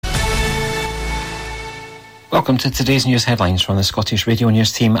Welcome to today's news headlines from the Scottish Radio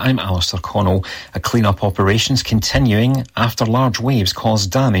News team. I'm Alistair Connell. A clean-up operation's continuing after large waves caused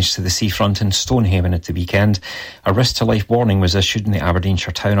damage to the seafront in Stonehaven at the weekend. A risk-to-life warning was issued in the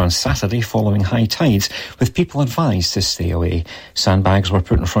Aberdeenshire town on Saturday following high tides, with people advised to stay away. Sandbags were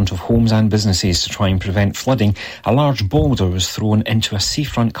put in front of homes and businesses to try and prevent flooding. A large boulder was thrown into a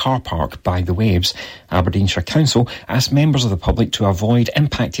seafront car park by the waves. Aberdeenshire Council asked members of the public to avoid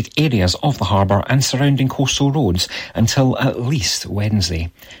impacted areas of the harbour and surrounding coastal roads until at least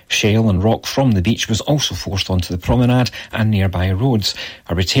Wednesday. Shale and rock from the beach was also forced onto the promenade and nearby roads.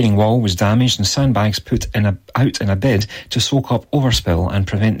 A retaining wall was damaged and sandbags put out in a bid to soak up overspill and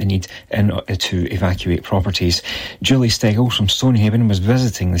prevent the need to evacuate properties. Julie Stegall from Stonehaven was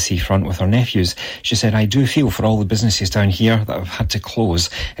visiting the seafront with her nephews. She said, "I do feel for all the businesses down here that have had to close.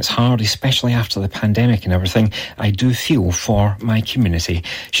 It's hard, especially after the pandemic and everything. I do feel for my community."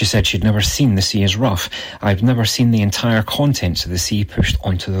 She said she'd never seen the sea as rough. "I've never seen the entire contents of the sea pushed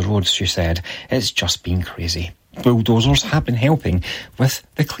onto the roads," she said. "It's just been crazy." Bulldozers have been helping with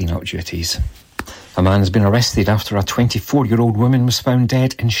the clean-up duties. A man has been arrested after a 24-year-old woman was found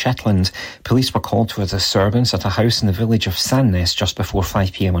dead in Shetland. Police were called to a disturbance at a house in the village of Sandness just before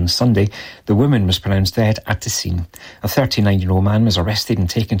 5 p.m. on Sunday. The woman was pronounced dead at the scene. A 39-year-old man was arrested and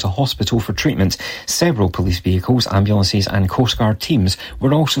taken to hospital for treatment. Several police vehicles, ambulances and Coast Guard teams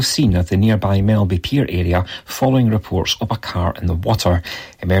were also seen at the nearby Melby Pier area following reports of a car in the water.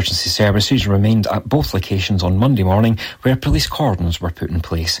 Emergency services remained at both locations on Monday morning, where police cordons were put in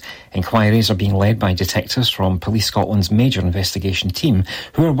place. Inquiries are being led by detectives from Police Scotland's major investigation team,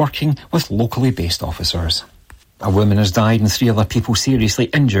 who are working with locally based officers. A woman has died and 3 other people seriously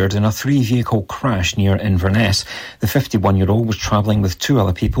injured in a 3-vehicle crash near Inverness. The 51-year-old was travelling with 2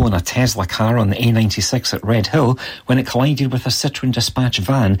 other people in a Tesla car on the A96 at Red Hill when it collided with a Citroen Dispatch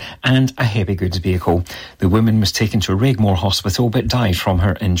van and a heavy goods vehicle. The woman was taken to Regmore Hospital but died from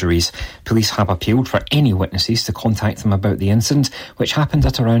her injuries. Police have appealed for any witnesses to contact them about the incident, which happened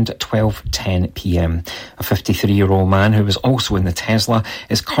at around 12:10 p.m. A 53-year-old man who was also in the Tesla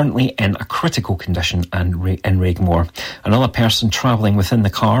is currently in a critical condition and in Regmore. Another person travelling within the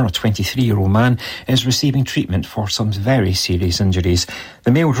car, a 23-year-old man, is receiving treatment for some very serious injuries.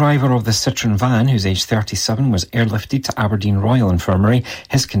 The male driver of the Citroen van, who's aged 37, was airlifted to Aberdeen Royal Infirmary.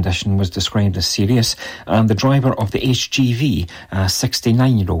 His condition was described as serious, and the driver of the HGV, a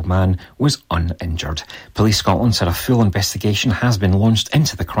 69-year-old man, was uninjured. Police Scotland said a full investigation has been launched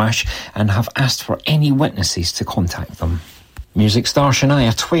into the crash and have asked for any witnesses to contact them. Music star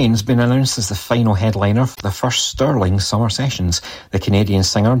Shania Twain's been announced as the final headliner for the first Stirling Summer Sessions. The Canadian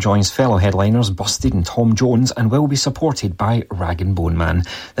singer joins fellow headliners Busted and Tom Jones and will be supported by Rag and Bone Man.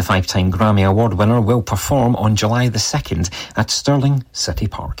 The 5-time Grammy Award winner will perform on July the 2nd at Stirling City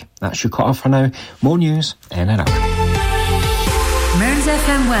Park. That's your cut-off for now. More news in an hour. Mearns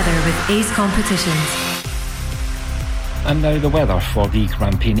FM weather with Ace Competitions. And now the weather for the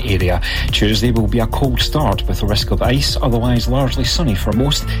Grampian area. Tuesday will be a cold start with a risk of ice, otherwise largely sunny for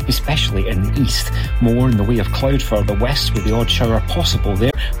most, especially in the east. More in the way of cloud for the west with the odd shower possible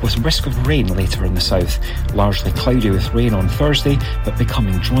there, with risk of rain later in the south. Largely cloudy with rain on Thursday, but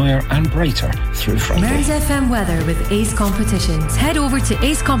becoming drier and brighter through Friday. Mearns FM weather with Ace Competitions. Head over to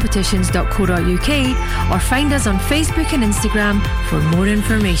acecompetitions.co.uk or find us on Facebook and Instagram for more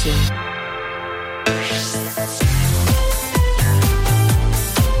information.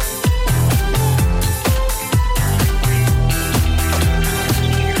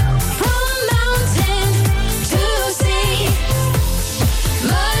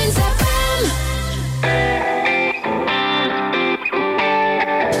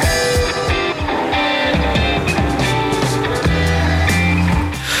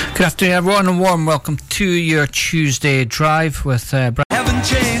 Good afternoon, everyone, and warm welcome to your Tuesday drive with Brian. Haven't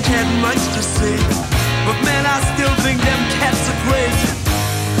changed, had much to say, but man, I still think them cats are crazy.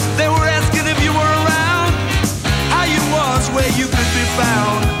 They were asking if you were around, how you was, where you could be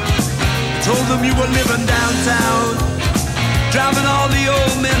found. Told them you were living downtown, driving all the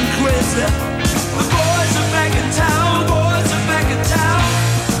old men crazy. The boys are back in town, boys are back in town.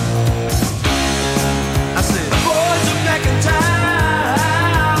 I said, the boys are back in town.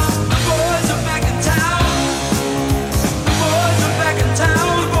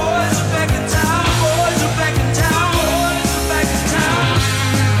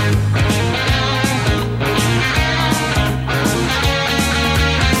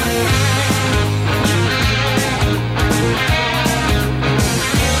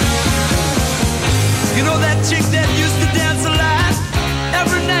 Chick that used to dance a lot.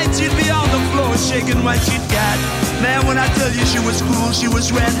 Every night she'd be on the floor shaking what she'd got. Man, when I tell you she was cool, she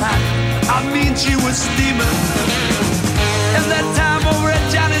was red hot, I mean she was steaming. And that time over at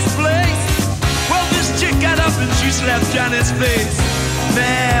Johnny's place, well, this chick got up and she slapped Johnny's face.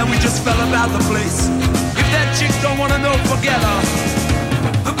 Man, we just fell about the place. If that chick don't wanna know, forget her.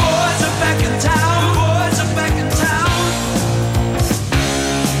 The boys are back in town, the boys are back in town.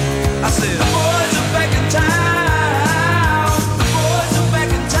 I said, the boys are back in town, the boys are back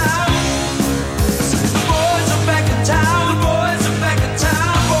in town. The boys are back in town, the boys are back in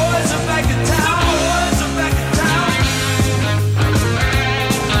town, the boys are back in town, the boys are back in town.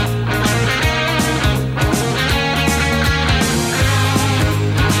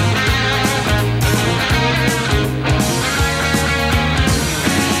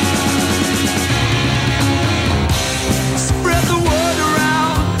 Spread the word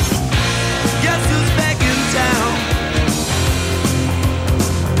around, guess who's back in town?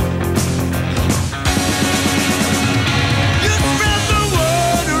 You spread the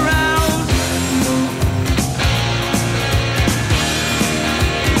word around.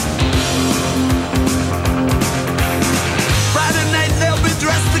 Friday night they'll be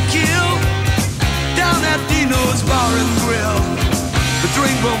dressed to kill down at Dino's Bar and Grill. The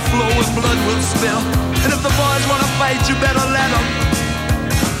drink will flow and blood will spill, and if the boys wanna fight, you better let them.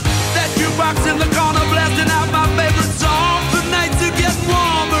 That jukebox in the corner blasting out my favorite song. The nights are getting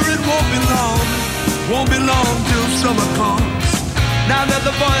warmer, it won't be long. Won't be long till summer comes. Now that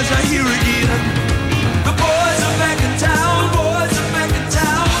the boys are here again, the boys are back in town, boys are back in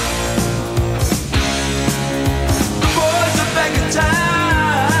town. The boys are back in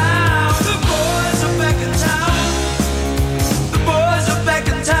town, the boys are back in town. The boys are back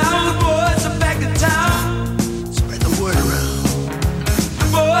in town, the boys are back in town. Spread the word around. The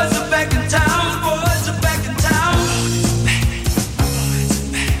boys are back in town, the boys are back in town.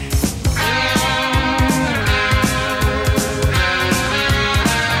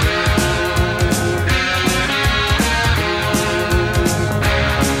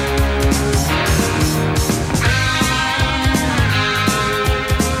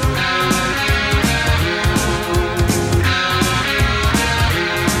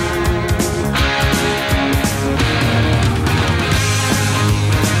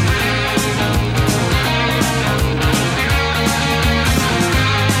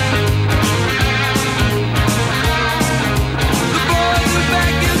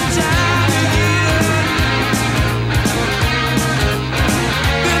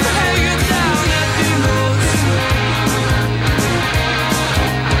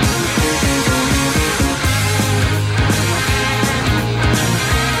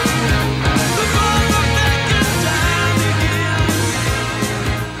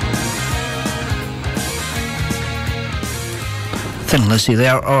 Thin Lizzy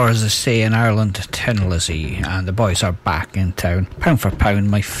there, or as they say in Ireland, Tin Lizzy, and the boys are back in town. Pound for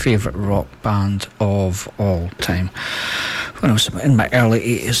pound, my favourite rock band of all time. When I was in my early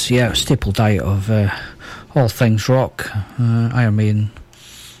 80s, yeah, staple diet of all things rock, Iron Maiden,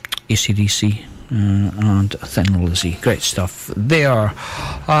 AC/DC, and Thin Lizzy. Great stuff there.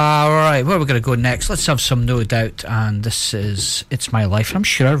 Alright, where are we going to go next? Let's have some No Doubt, and this is It's My Life. I'm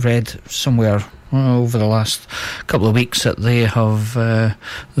sure I read somewhere over the last couple of weeks that they have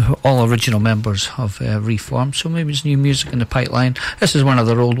all original members have reformed, so maybe there's new music in the pipeline. This is one of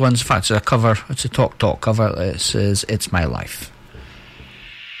their old ones. In fact, it's a cover, it's a Talk Talk cover. It says It's My Life.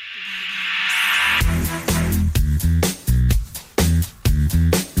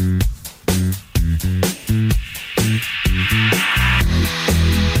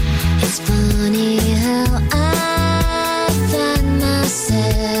 It's funny how I find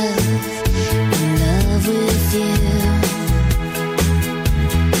myself in love with you.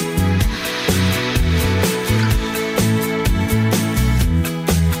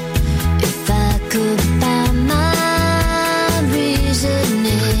 If I could buy my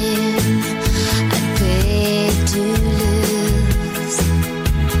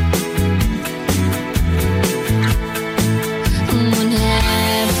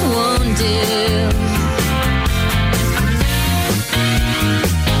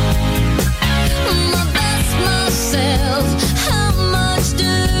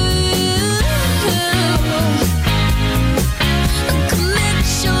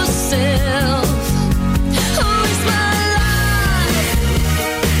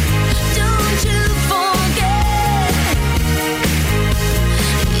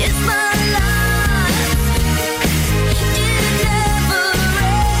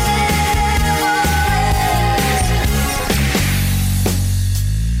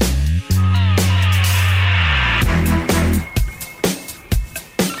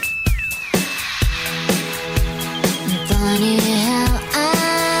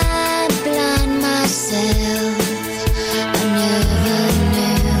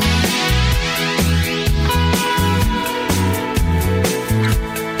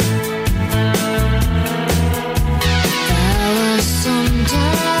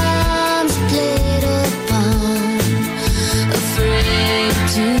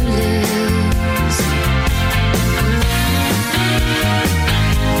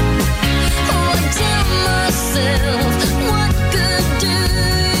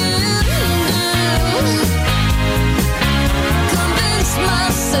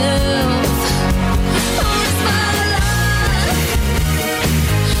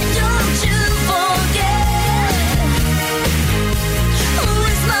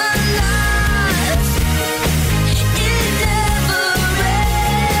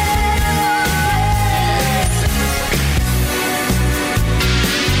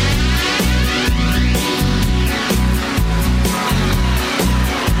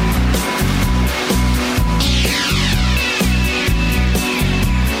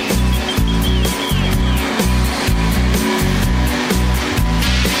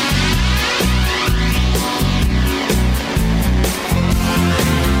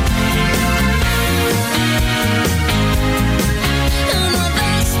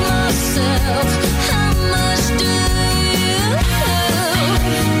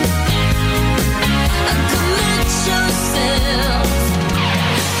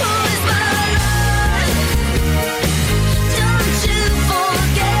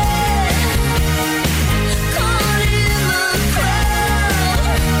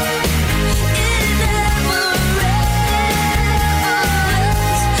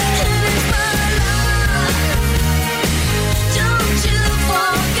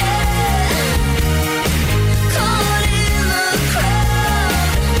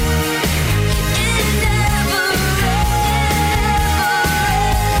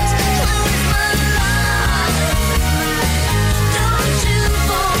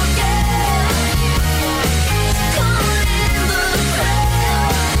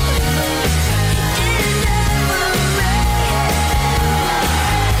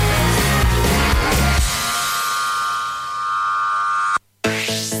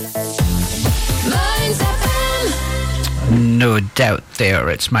doubt there,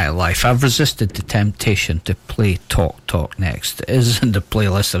 It's My Life. I've resisted the temptation to play Talk Talk next. It is in the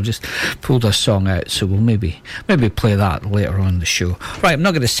playlist. I've just pulled a song out, so we'll maybe play that later on in the show. Right, I'm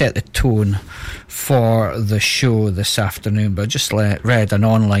not going to set the tone for the show this afternoon, but I just read an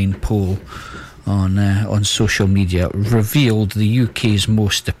online poll on social media revealed the UK's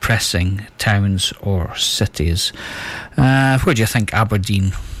most depressing towns or cities. Where do you think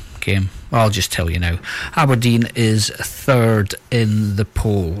Aberdeen came? Well, I'll just tell you now. Aberdeen is third in the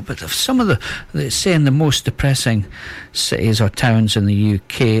poll, but of some of the saying the most depressing cities or towns in the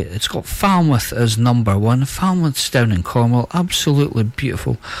UK, it's got Falmouth as number one. Falmouth's down in Cornwall, absolutely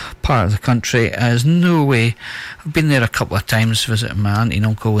beautiful part of the country. There's no way. I've been there a couple of times visiting my auntie and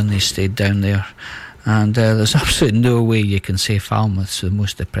uncle when they stayed down there. And there's absolutely no way you can say Falmouth's the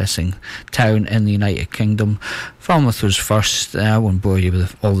most depressing town in the United Kingdom. Falmouth was first. I won't bore you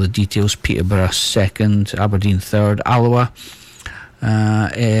with all the details. Peterborough second, Aberdeen third, Alloa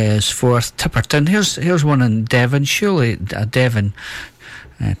is fourth, Tipperton. Here's one in Devon. Surely a Devon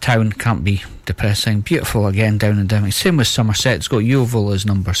town can't be depressing. Beautiful again down in Devon. Same with Somerset. It's got Yeovil as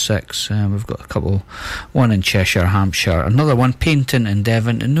number 6. We've got a couple, one in Cheshire, Hampshire, another one, Paignton in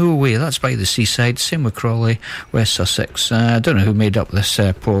Devon. No way, that's by the seaside. Same with Crawley, West Sussex. I don't know who made up this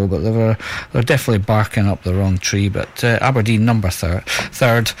poll, but they're definitely barking up the wrong tree. But Aberdeen number third.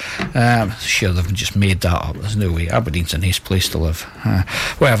 Sure, they've just made that up. There's no way. Aberdeen's a nice place to live,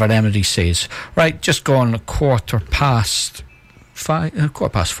 whatever Emery says. Right, just gone 4:15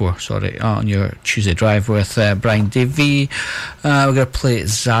 on your Tuesday drive with Brian Davey. We're going to play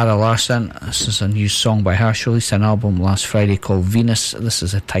Zara Larsson. This is a new song by her. She released an album last Friday called Venus. This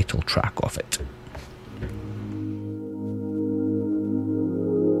is a title track of it.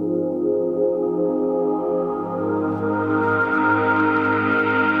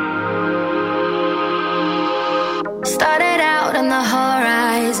 Started out on the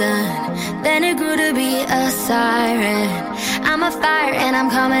horizon, then it grew to be a siren. I'm a fire and I'm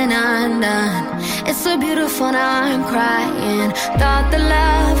coming undone. It's so beautiful, now I'm crying. Thought the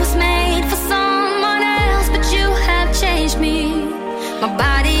love was made for someone else, but you have changed me. My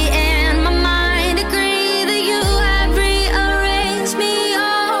body and my mind agree that you have rearranged me.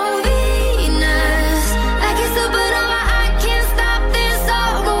 Oh, Venus, like a supernova, I can't stop this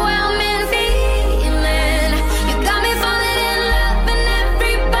overwhelming feeling. You got me falling in love and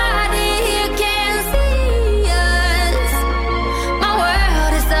everybody here can see us. My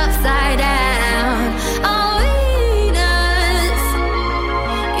world is upside down. Oh, Venus,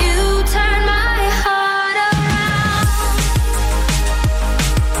 you turn my heart around.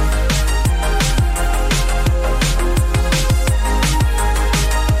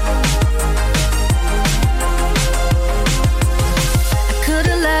 I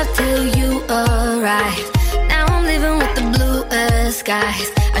could've loved till you arrived. Now I'm living with the bluest skies.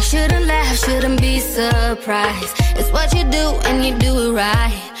 I shouldn't laugh, shouldn't be surprised. It's what you do and you do it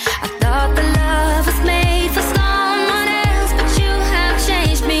right. I thought the love was made for someone else, but you have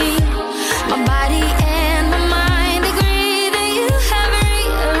changed me. My body and my mind agree that you have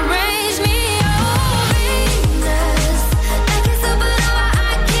rearranged me. Oh, Venus, like a supernova,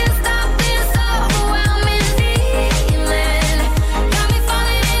 I can't stop this overwhelming feeling. Got me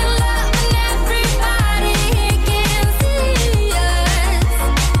falling in love and everybody here can see us.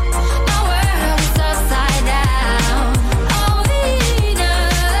 My world is upside down. Oh,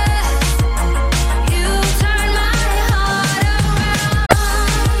 Venus,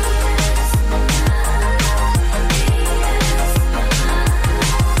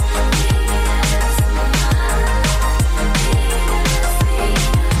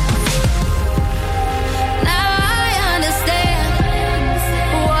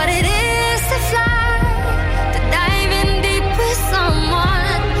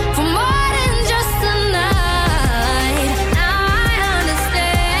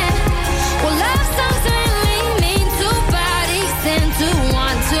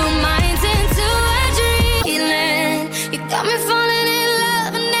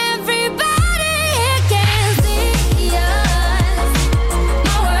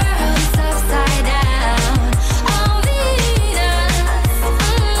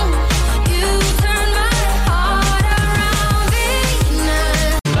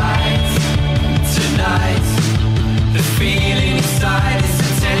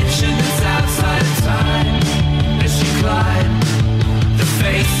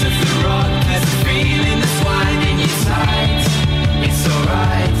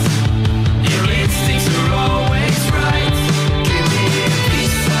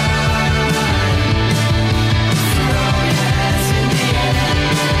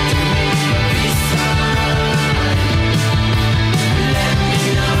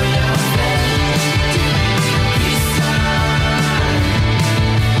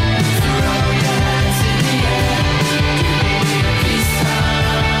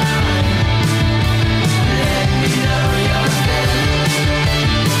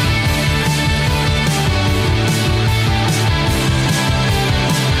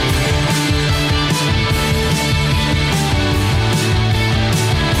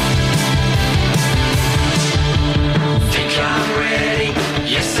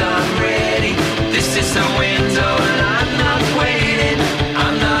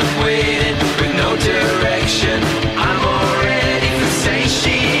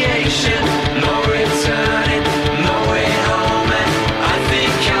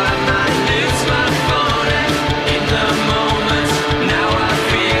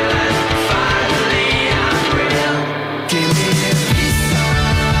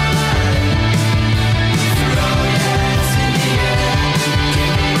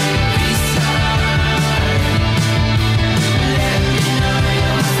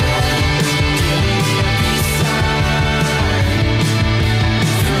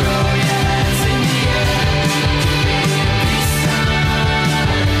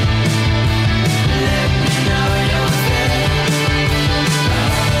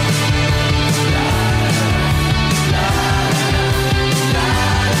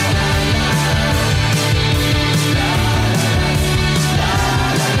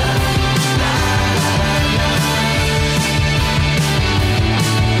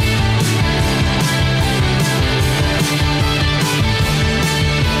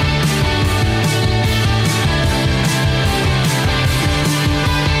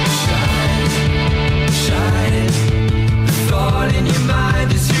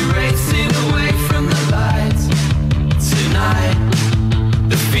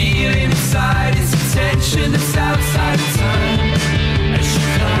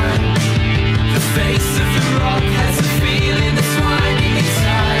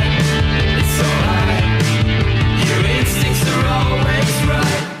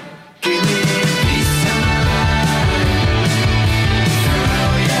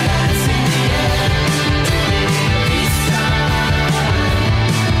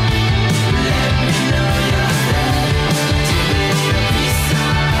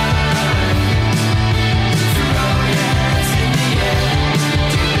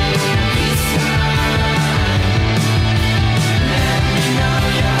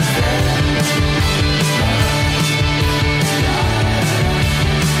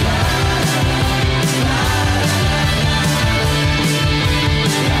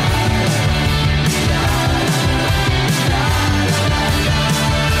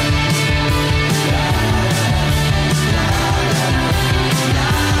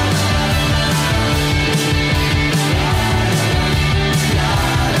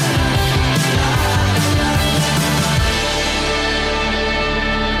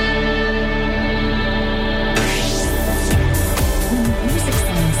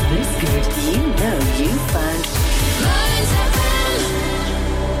 know you found Mearns FM.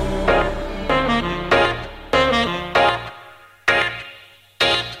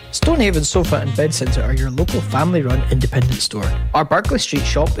 Stonehaven Sofa and Bed Centre are your local family-run independent store. Our Barclay Street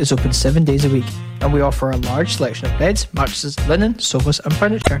shop is open 7 days a week, and we offer a large selection of beds, mattresses, linen, sofas and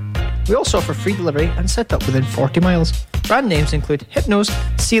furniture. We also offer free delivery and set up within 40 miles. Brand names include Hypnose,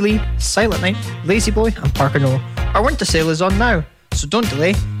 Sealy, Silent Night, Lazy Boy and Parker Knoll. Our winter sale is on now, so don't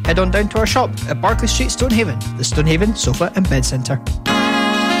delay. Head on down to our shop at Barclay Street, Stonehaven, the Stonehaven Sofa and Bed Centre.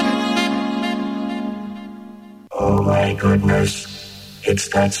 Oh my goodness. It's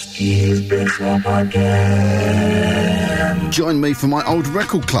that Steve Bishop again. Join me for my old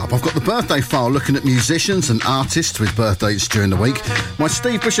record club. I've got the birthday file looking at musicians and artists with birthdays during the week. My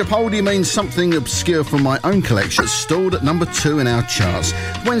Steve Bishop oldie means something obscure from my own collection. It's stored at number 2 in our charts.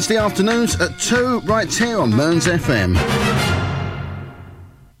 Wednesday afternoons at 2, right here on Mearns FM.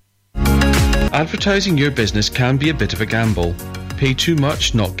 Advertising your business can be a bit of a gamble. Pay too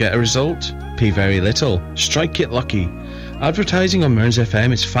much, not get a result. Pay very little, strike it lucky. Advertising on Mearns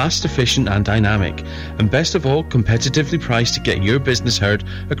FM is fast, efficient and dynamic, and best of all, competitively priced to get your business heard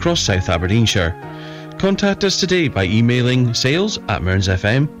across South Aberdeenshire. Contact us today by emailing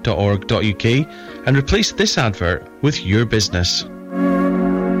sales@mearnsfm.org.uk and replace this advert with your business.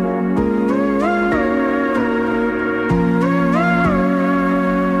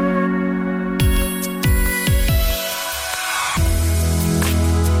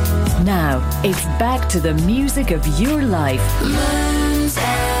 Now, it's back to the music of your life. Mearns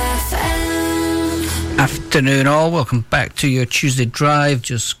FM. Afternoon all, welcome back to your Tuesday drive.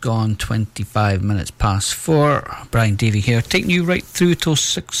 Just gone 25 minutes past 4. Brian Davey here, taking you right through till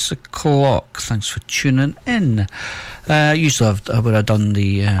 6 o'clock. Thanks for tuning in. Usually I would have done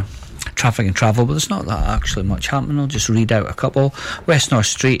the traffic and travel, but there's not that actually much happening. I'll just read out a couple. West North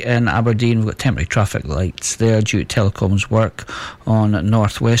Street in Aberdeen, we've got temporary traffic lights there due to telecoms work on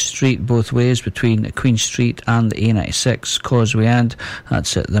North West Street both ways between Queen Street and the A96 Causeway End.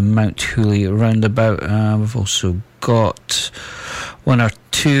 That's at the Mount Hooley roundabout. We've also got one or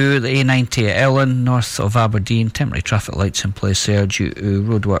two, the A90 at Ellen, north of Aberdeen, temporary traffic lights in place there due to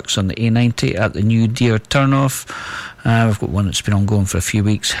roadworks on the A90 at the New Deer turnoff. We've got one that's been ongoing for a few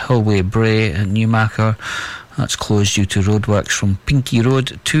weeks, Hillway Bray at Newmaker. That's closed due to roadworks from Pinky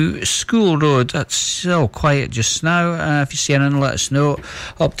Road to School Road. That's still quiet just now. If you see anything, let us know.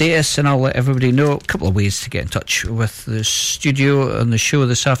 Update us and I'll let everybody know. A couple of ways to get in touch with the studio and the show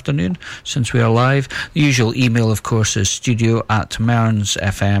this afternoon, since we are live. The usual email, of course, is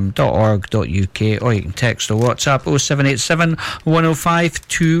studio@mearnsfm.org.uk, or you can text or WhatsApp 0787 105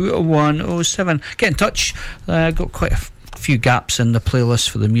 2107. Get in touch. Got quite a few gaps in the playlist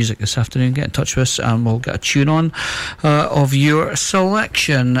for the music this afternoon. Get in touch with us and we'll get a tune on of your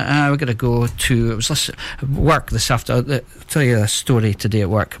selection. We're going to go to work this afternoon. I'll tell you a story today at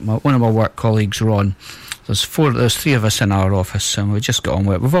work. One of my work colleagues, Ron, there's 3 of us in our office and we just got on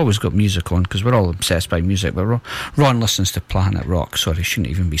with it. We've always got music on because we're all obsessed by music, but Ron listens to Planet Rock. Sorry, shouldn't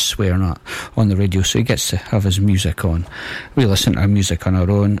even be swearing on the radio, so he gets to have his music on. We listen to our music on our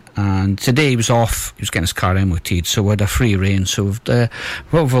own, and today he was off. He was getting his car MOT'd, so we had a free rein. So what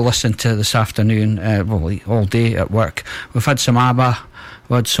we've listened to this afternoon, all day at work, we've had some ABBA,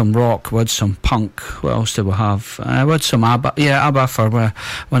 we had some rock, we had some punk. What else did we have? We had some ABBA. Yeah, ABBA for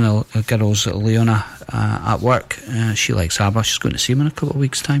one of the girls, Leona, at work. She likes ABBA. She's going to see them in a couple of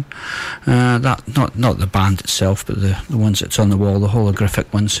weeks' time. That not the band itself, but the ones that's on the wall, the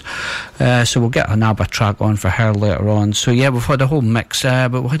holographic ones. So we'll get an ABBA track on for her later on. So yeah, we've had a whole mix,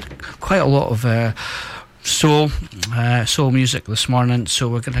 but we had quite a lot of soul music this morning, so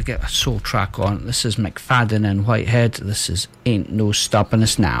we're going to get a soul track on. This is McFadden and Whitehead. This is Ain't No Stopping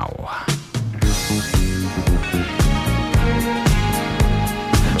Us Now.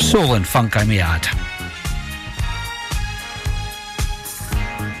 Soul and funk, I may add.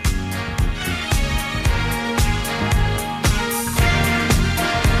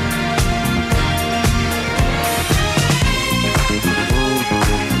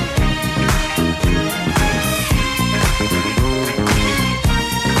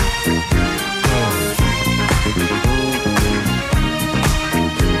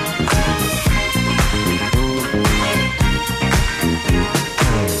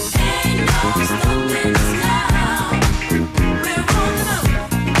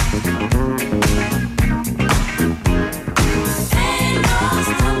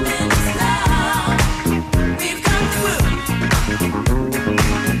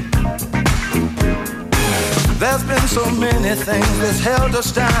 So many things that's held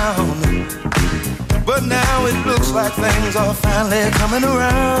us down, but now it looks like things are finally coming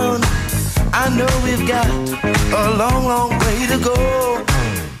around. I know we've got a long, long way to go.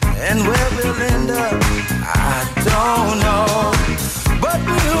 And where we'll end up, I don't know. But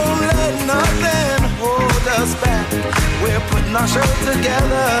we won't let nothing hold us back. We're putting our show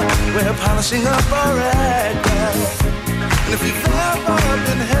together. We're polishing up our act. And if you've ever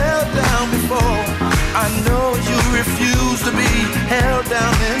been held down before, I know you refuse to be held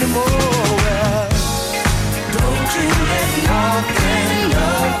down anymore. Well, don't you let nothing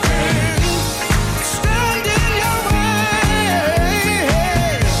stand in your way.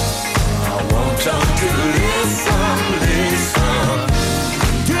 I want y'all to listen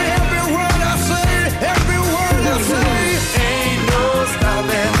to every word I say, every word I say. Ain't no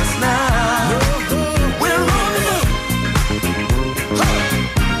stopping us now. We're on the move.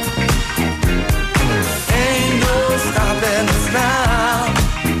 Ain't no stopping us now.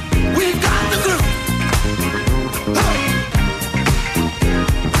 We've got the groove.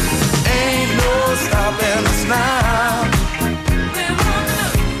 Ain't no stopping us now.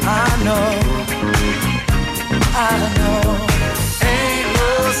 I know. Ain't no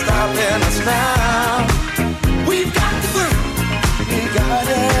stopping us now. We've got the groove. We got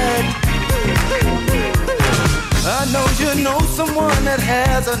it. I know you know someone that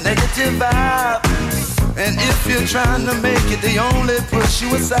has a negative vibe. And if you're trying to make it, they only push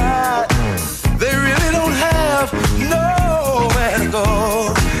you aside. They really don't have nowhere to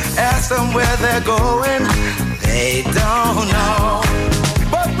go. Ask them where they're going, they don't know.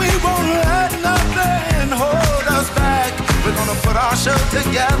 But we won't let nothing hold us back. We're gonna put our show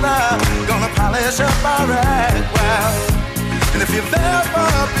together, gonna polish up our act. Well, and if you've ever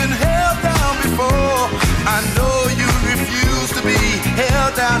been held down before, I know you refuse to be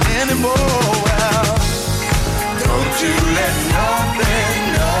held down anymore. Well, don't you let nothing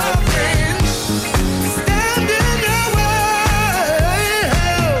stand in your way.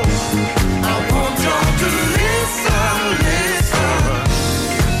 I want y'all to listen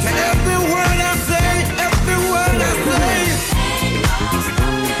to every word I say, every word I say.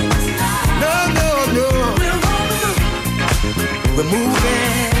 No. We're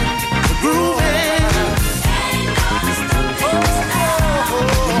moving, we're grooving.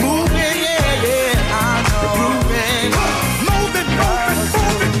 We're moving, yeah. I know. We're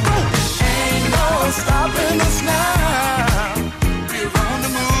grooving. Ain't no stopping us now. We're on the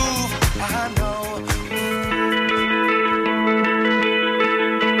move, I know.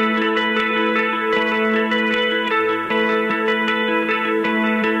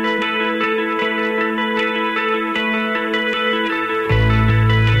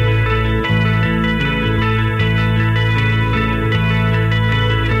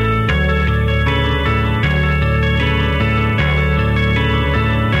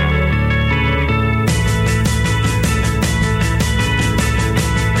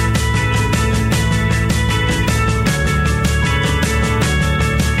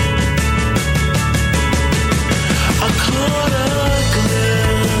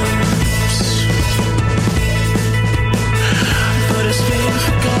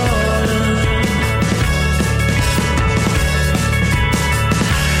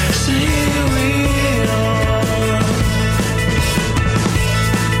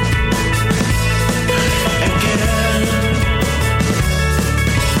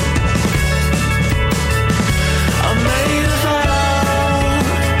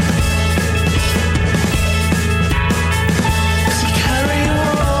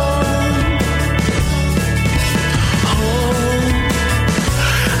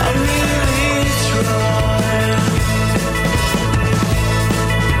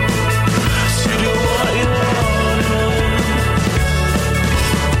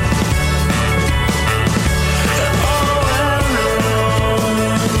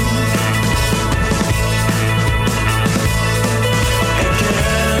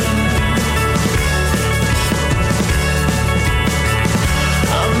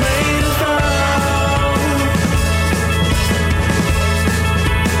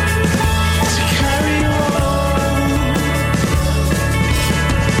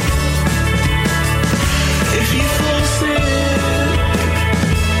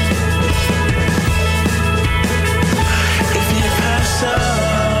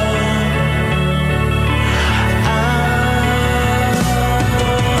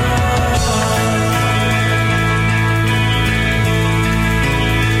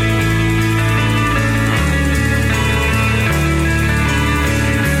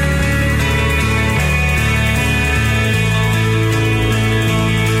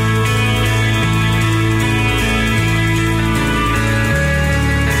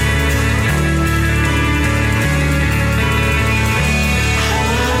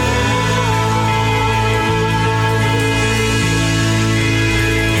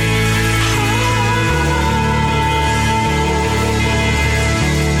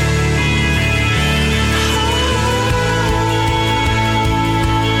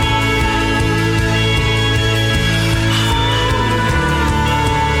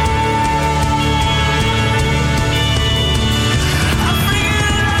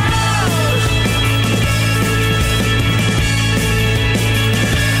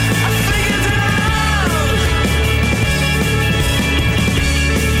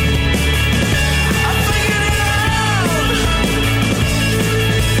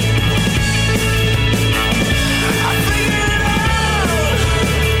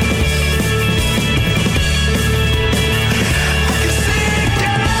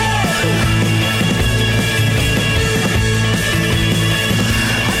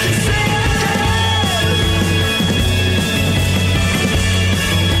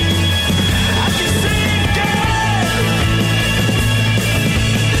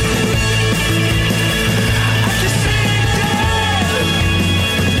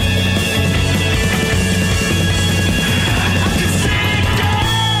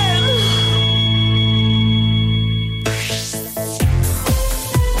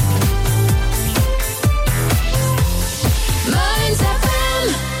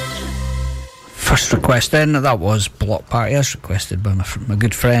 First request in, that was Block Party, as requested by my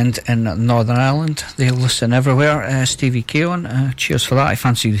good friend in Northern Ireland. They listen everywhere, Stevie Keown. Cheers for that. I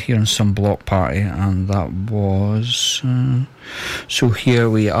fancied hearing some Block Party, and that was... so here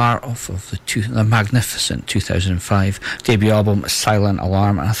we are off of the magnificent 2005 debut album Silent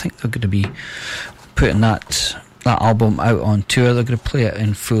Alarm, and I think they're going to be putting that album out on tour. They're going to play it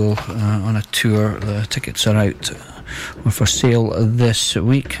in full on a tour. The tickets are out or for sale this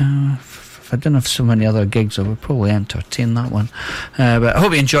week. If I didn't have so many other gigs, I would probably entertain that one. But I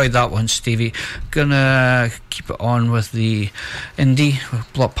hope you enjoyed that one, Stevie. Gonna keep it on with the indie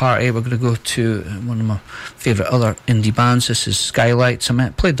Block Party. We're gonna go to one of my favourite other indie bands. This is Skylights. I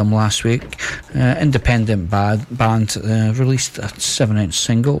played them last week. Independent band released a 7-inch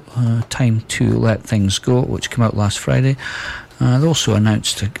single, Time to Let Things Go, which came out last Friday. They also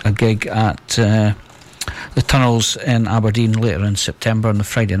announced a gig at the Tunnels in Aberdeen later in September on the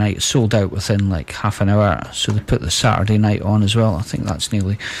Friday night. It sold out within like half an hour, so they put the Saturday night on as well. I think that's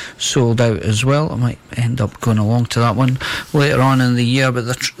nearly sold out as well. I might end up going along to that one later on in the year, but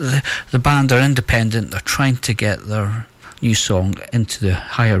the band are independent. They're trying to get their new song into the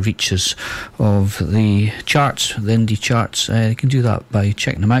higher reaches of the charts, the indie charts. You can do that by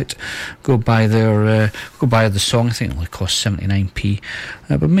checking them out. Go buy the song. I think it only costs 79p,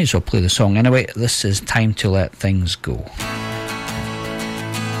 but may as well play the song anyway. This is Time to Let Things Go.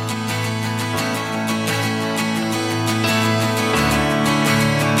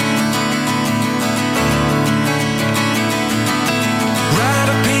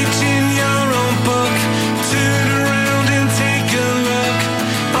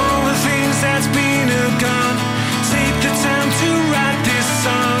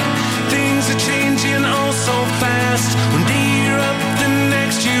 One day you're up, the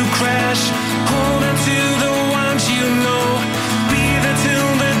next you crash. Hold on to the ones you know.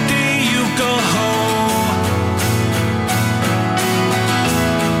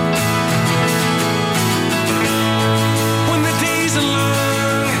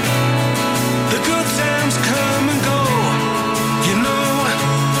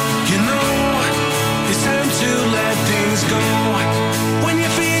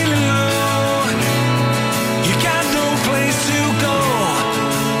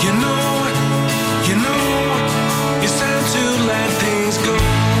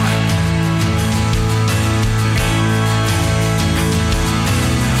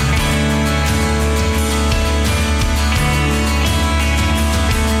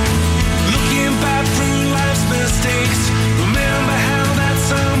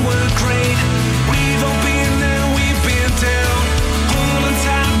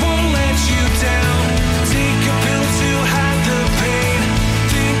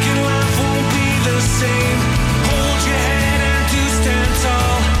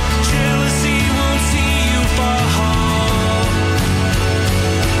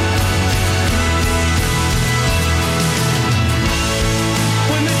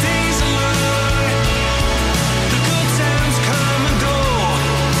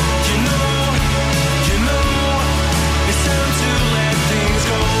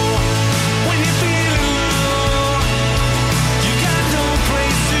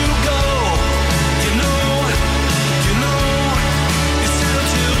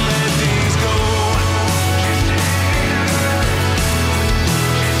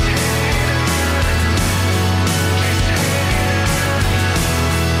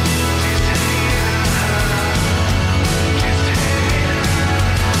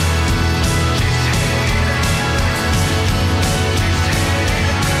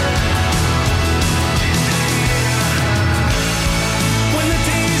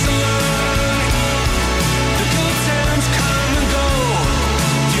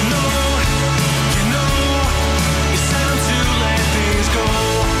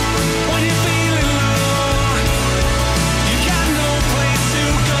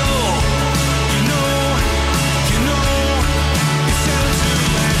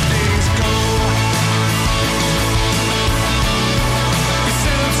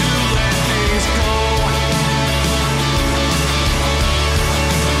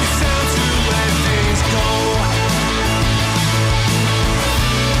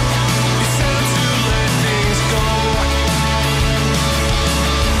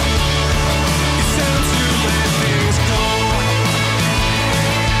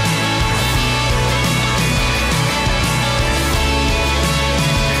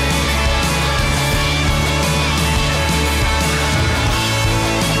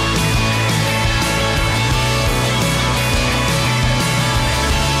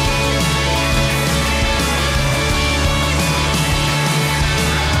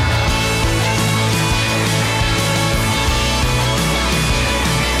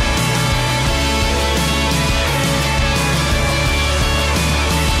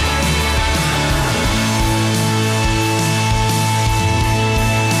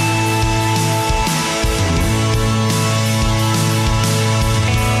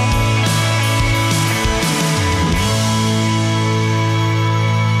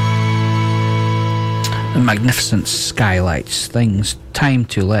 magnificent skylights, things, time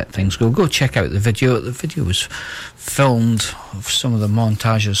to let things go. Go check out the video. The video was filmed of some of the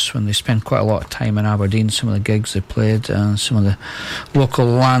montages when they spent quite a lot of time in Aberdeen, some of the gigs they played, and some of the local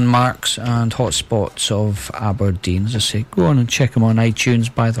landmarks and hotspots of Aberdeen. As I say, go on and check them on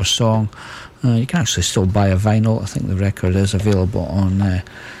iTunes, buy their song. You can actually still buy a vinyl. I think the record is available on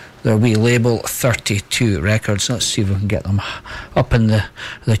their wee label, 32 Records. Let's see if we can get them up in the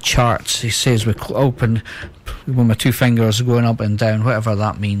charts. He says we open with my two fingers going up and down, whatever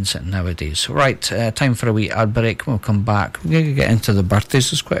that means nowadays. Right, time for a wee ad break. We'll come back. We're going to get into the birthdays.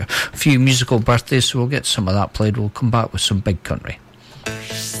 There's quite a few musical birthdays, so we'll get some of that played. We'll come back with some big country.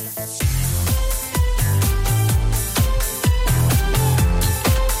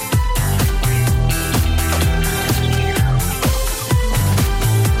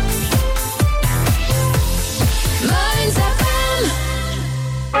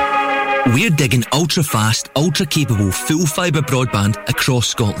 We're digging ultra-fast, ultra-capable, full-fibre broadband across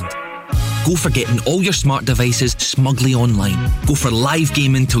Scotland. Go for getting all your smart devices smugly online. Go for live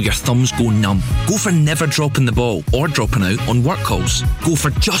gaming till your thumbs go numb. Go for never dropping the ball or dropping out on work calls. Go for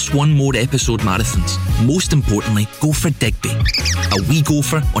just one more episode marathons. Most importantly, go for Digby. A wee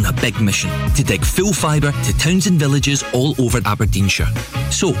gopher on a big mission to dig full fibre to towns and villages all over Aberdeenshire.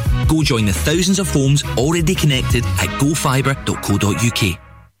 So, go join the thousands of homes already connected at gofibre.co.uk.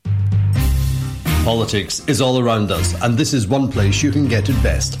 Politics is all around us, and this is one place you can get it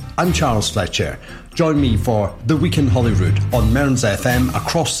best. I'm Charles Fletcher. Join me for The Week in Holyrood on Mearns FM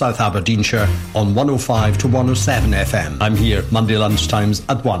across South Aberdeenshire on 105 to 107 FM. I'm here Monday lunchtimes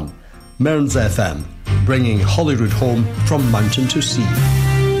at 1. Mearns FM, bringing Holyrood home from mountain to sea.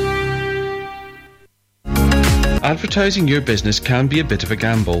 Advertising your business can be a bit of a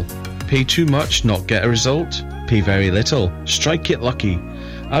gamble. Pay too much, not get a result. Pay very little, strike it lucky.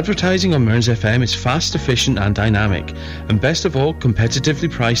 Advertising on Mearns FM is fast, efficient and dynamic, and best of all,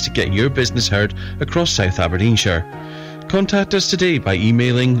 competitively priced to get your business heard across South Aberdeenshire. Contact us today by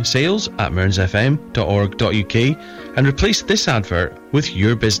emailing sales@mearnsfm.org.uk and replace this advert with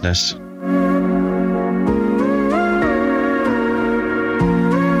your business.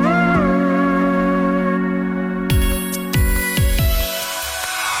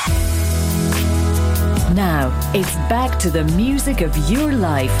 Now, it's back to the music of your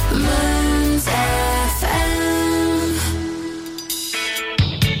life. Mearns FM.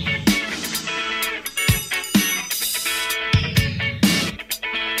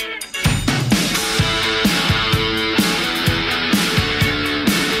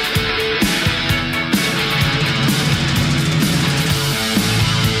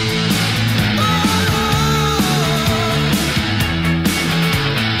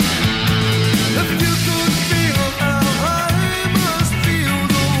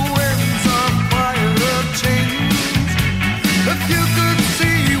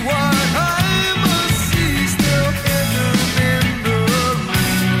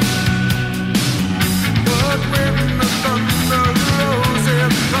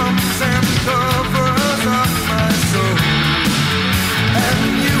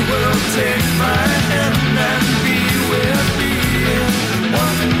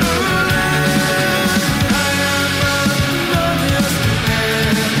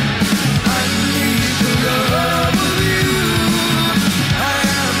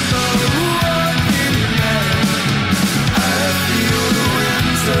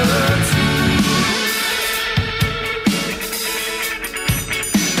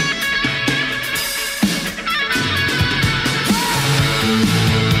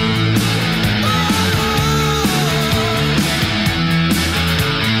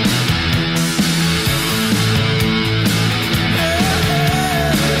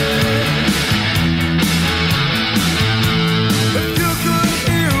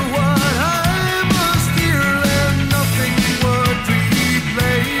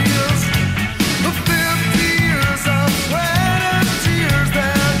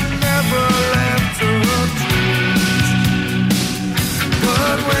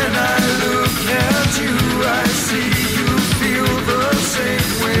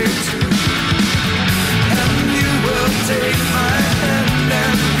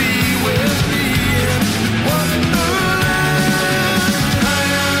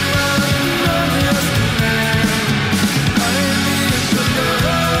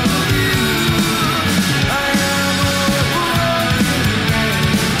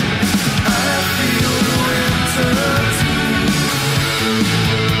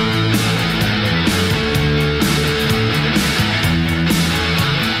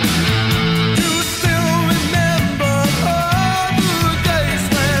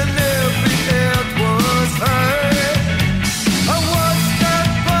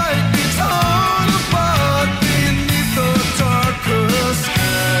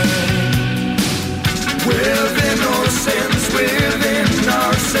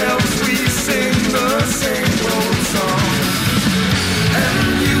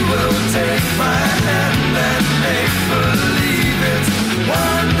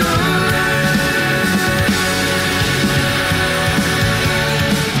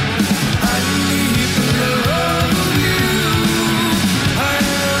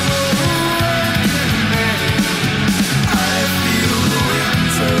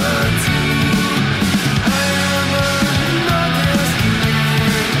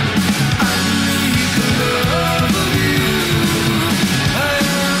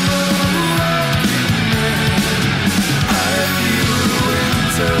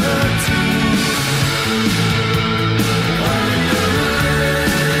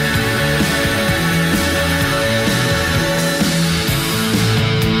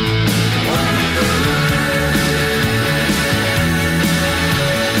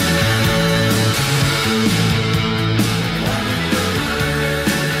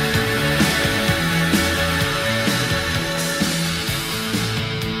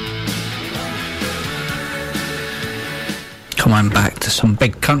 Coming back to some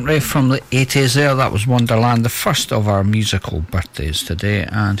big country from the 80s there, that was Wonderland, the first of our musical birthdays today.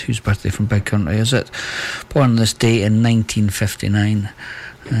 And whose birthday from big country is it? Born this day in 1959.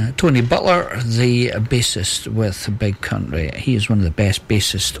 Tony Butler, the bassist with Big Country. He is one of the best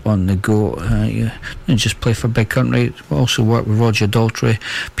bassists on the go. You don't just play for Big Country, also work with Roger Daltrey,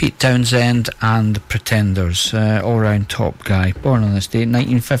 Pete Townsend and Pretenders. All-round top guy. Born on this day,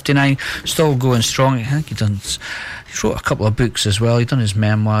 1959. Still going strong. I think he wrote a couple of books as well. He done his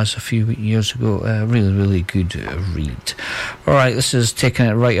memoirs a few years ago. Really, really good read. Alright, this is taking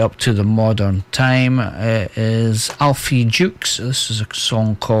it right up to the modern time. It is Alfie Dukes. This is a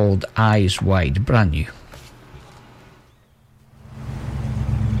song called Eyes Wide, brand new.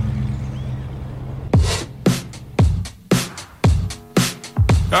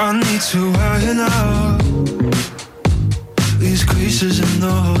 I need to iron out these creases in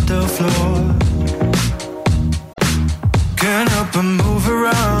the hotel floor. Can't help but move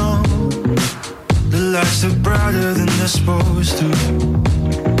around. The lights are brighter than they're supposed to.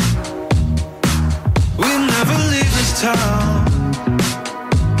 We never leave this town.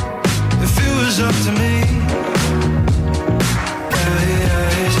 If it was up to me,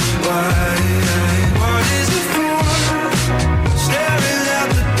 what is it for? Staring at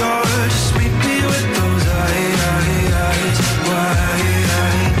the door, just meet me with those eyes. Why?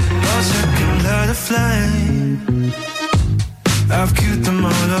 Lost second light a flame. I've queued them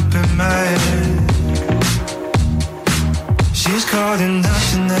all up in my head. She's calling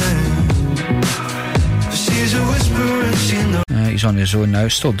out your name. She's a whisperer and she knows. He's on his own now,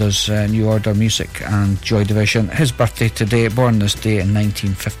 still does New Order music and Joy Division. His birthday today, born this day in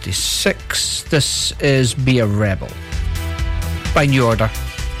 1956. This is Be a Rebel by New Order.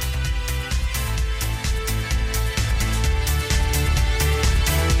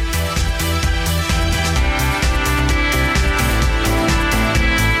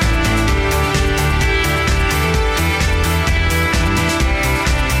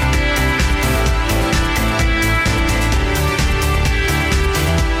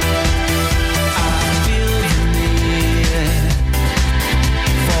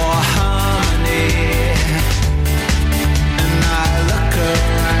 For harmony, and I look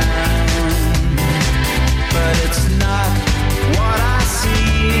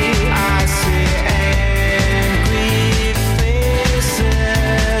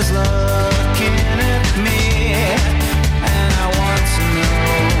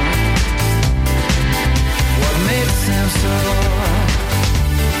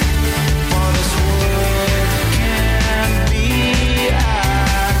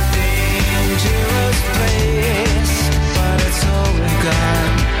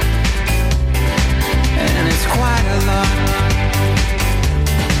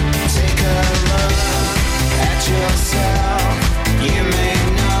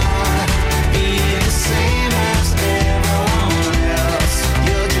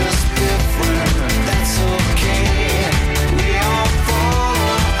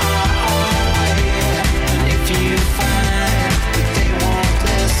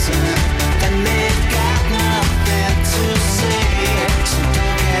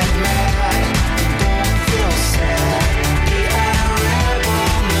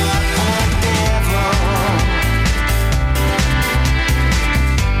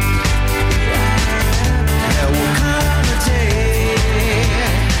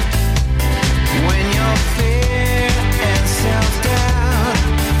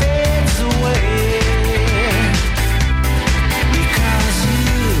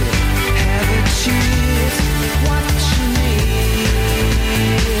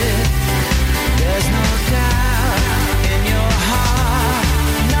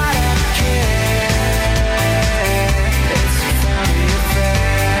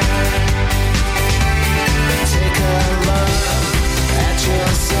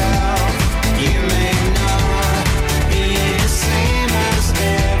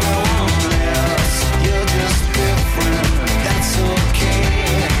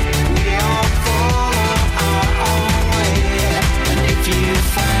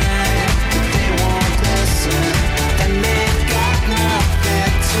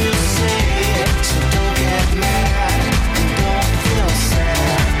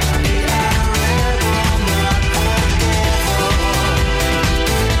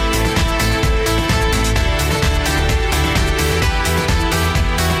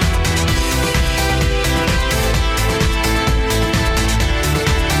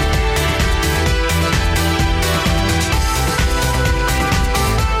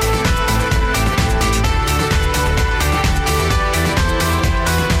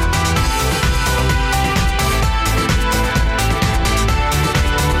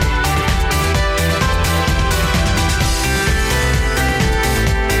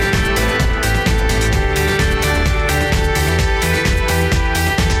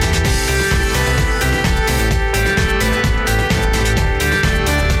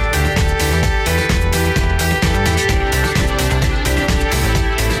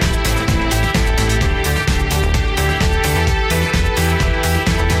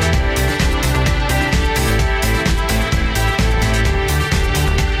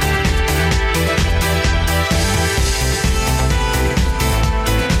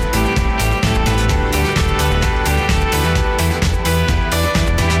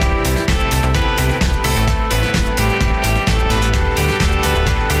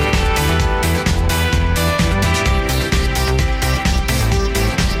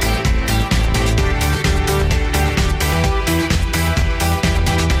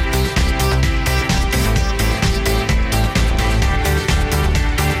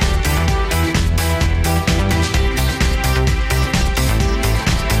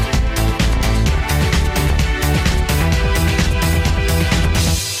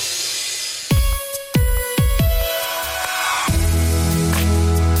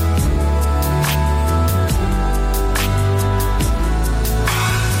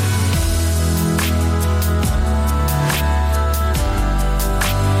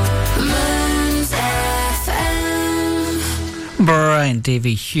Brian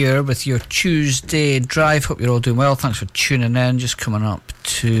Davey here with your Tuesday drive. Hope you're all doing well. Thanks for tuning in. Just coming up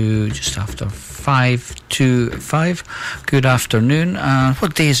to just after 5 to 5. Good afternoon.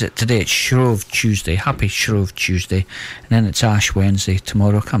 What day is it today? It's Shrove Tuesday. Happy Shrove Tuesday. And then it's Ash Wednesday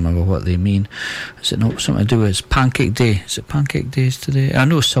tomorrow. I can't remember what they mean. Is it not something to do with it's Pancake Day? Is it Pancake Days today? I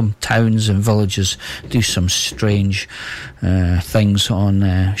know some towns and villages do some strange things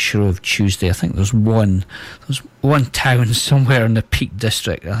on Shrove Tuesday. I think there's one town somewhere in the Peak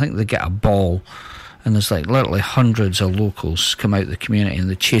District. I think they get a ball, and there's like literally hundreds of locals come out of the community and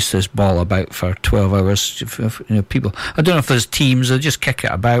they chase this ball about for 12 hours. People, I don't know if there's teams, they just kick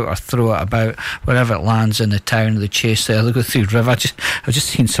it about or throw it about wherever it lands in the town. They chase there. They go through river. I've just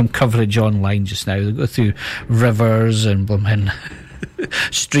seen some coverage online just now. They go through rivers and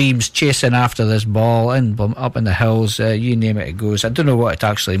streams chasing after this ball and up in the hills, you name it, it goes. I don't know what it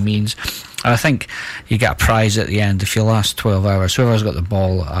actually means. I think you get a prize at the end if you last 12 hours. Whoever's got the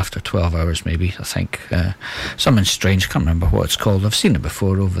ball after 12 hours, maybe. I think something strange. I can't remember what it's called. I've seen it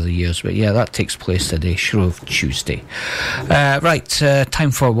before over the years, but yeah, that takes place today, Shrove Tuesday.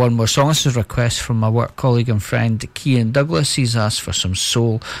 Time for one more song. This is a request from my work colleague and friend Cian Douglas. He's asked for some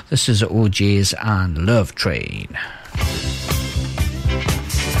soul. This is OJ's and Love Train.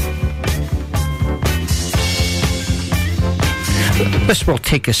 This will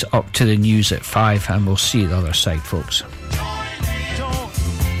take us up to the news at 5, and we'll see the other side, folks.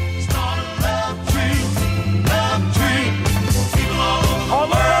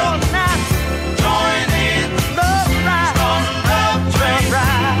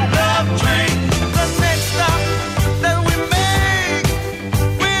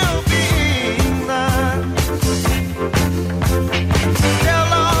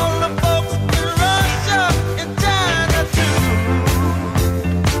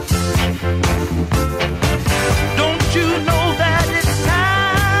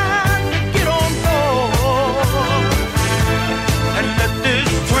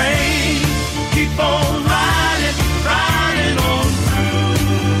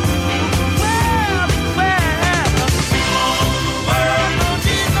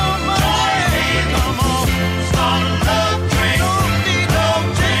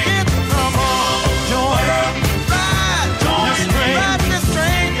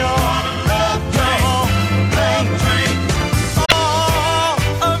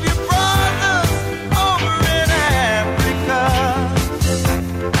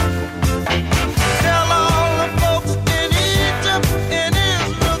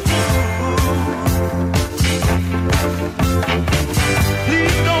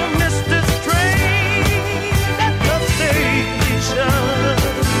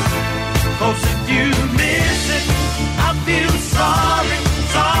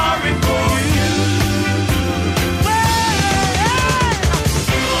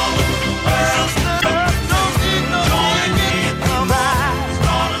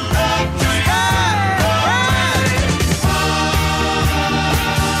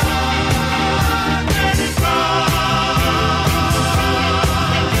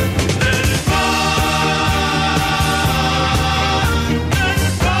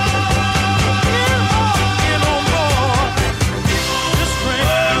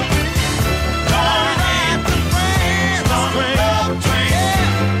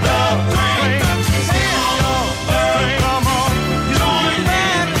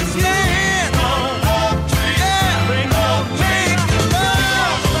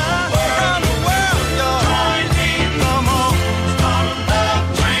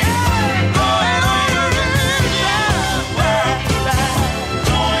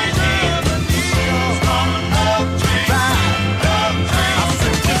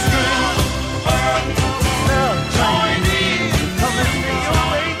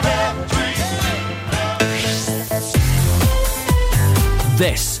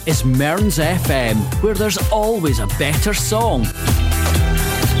 This is Mearns FM, where there's always a better song. On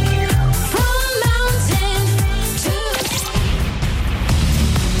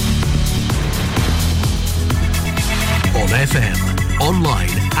FM, online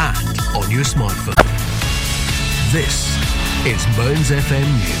and on your smartphone. This is Mearns FM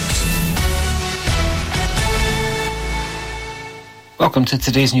News. Welcome to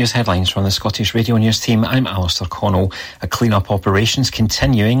today's news headlines from the Scottish Radio News team. I'm Alistair Connell. A clean-up operations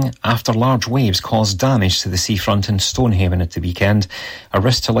continuing after large waves caused damage to the seafront in Stonehaven at the weekend. A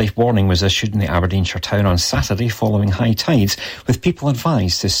risk-to-life warning was issued in the Aberdeenshire town on Saturday following high tides, with people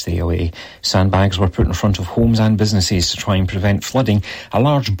advised to stay away. Sandbags were put in front of homes and businesses to try and prevent flooding. A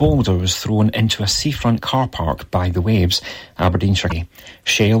large boulder was thrown into a seafront car park by the waves. Aberdeenshire.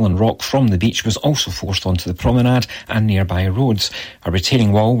 Shale and rock from the beach was also forced onto the promenade and nearby roads. A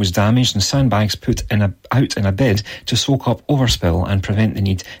retaining wall was damaged and sandbags put out in a bid to soak up overspill and prevent the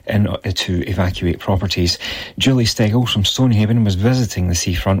need to evacuate properties. Julie Stegel from Stonehaven was visiting the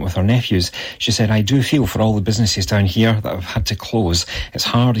seafront with her nephews. She said, "I do feel for all the businesses down here that have had to close. It's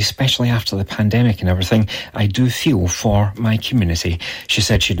hard, especially after the pandemic and everything. I do feel for my community." She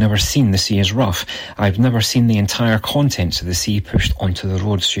said she'd never seen the sea as rough. "I've never seen the entire contents of the sea pushed onto the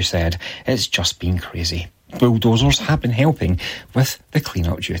roads," she said. "It's just been crazy." Bulldozers have been helping with the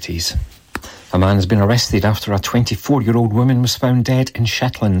clean-up duties. A man has been arrested after a 24-year-old woman was found dead in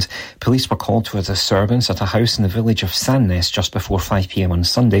Shetland. Police were called to a disturbance at a house in the village of Sandness just before 5 p.m. on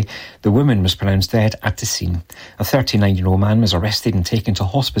Sunday. The woman was pronounced dead at the scene. A 39-year-old man was arrested and taken to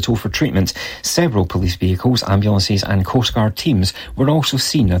hospital for treatment. Several police vehicles, ambulances and Coast Guard teams were also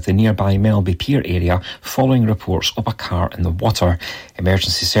seen at the nearby Melby Pier area following reports of a car in the water.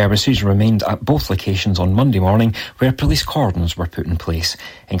 Emergency services remained at both locations on Monday morning, where police cordons were put in place.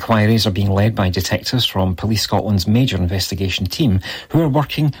 Inquiries are being led by detectives from Police Scotland's major investigation team, who are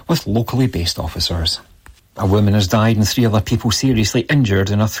working with locally based officers. A woman has died and 3 other people seriously injured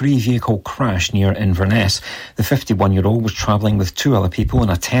in a 3-vehicle crash near Inverness. The 51-year-old was travelling with 2 other people in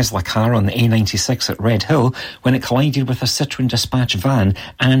a Tesla car on the A96 at Red Hill when it collided with a Citroen Dispatch van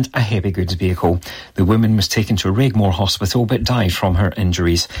and a heavy goods vehicle. The woman was taken to Regmore Hospital but died from her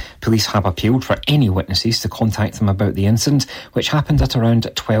injuries. Police have appealed for any witnesses to contact them about the incident, which happened at around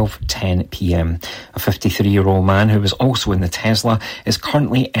 12:10 p.m. A 53-year-old man who was also in the Tesla is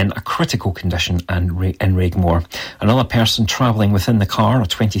currently in a critical condition and in Regmore. Another person travelling within the car, a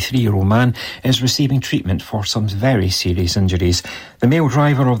 23-year-old man, is receiving treatment for some very serious injuries. The male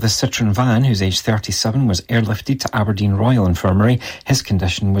driver of the Citroen van, who's aged 37, was airlifted to Aberdeen Royal Infirmary. His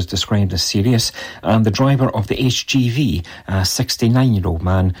condition was described as serious, and the driver of the HGV, a 69-year-old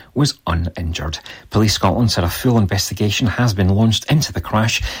man, was uninjured. Police Scotland said a full investigation has been launched into the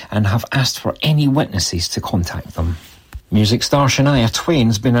crash and have asked for any witnesses to contact them. Music star Shania Twain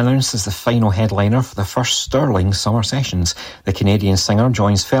has been announced as the final headliner for the first Stirling Summer Sessions. The Canadian singer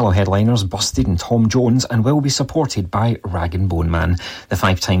joins fellow headliners Busted and Tom Jones and will be supported by Rag and Bone Man. The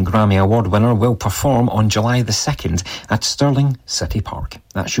 5-time Grammy Award winner will perform on July the 2nd at Stirling City Park.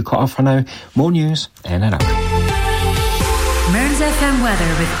 That's your cut-off for now. More news in an hour. Mearns FM weather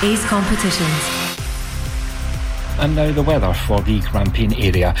with Ace Competitions. And now the weather for the Grampian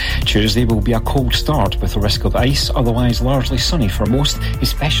area. Tuesday will be a cold start with a risk of ice, otherwise largely sunny for most,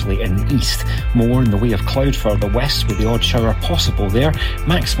 especially in the east. More in the way of cloud for the west with the odd shower possible there.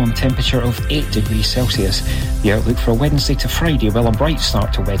 Maximum temperature of 8 degrees Celsius. The outlook for Wednesday to Friday, well, a bright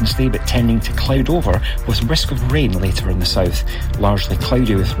start to Wednesday but tending to cloud over with risk of rain later in the south. Largely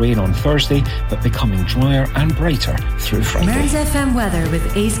cloudy with rain on Thursday but becoming drier and brighter through Friday. Mearns FM weather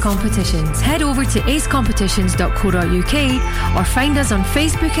with Ace Competitions. Head over to acecompetitions.co.uk or find us on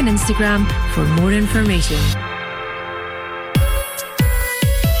Facebook and Instagram for more information.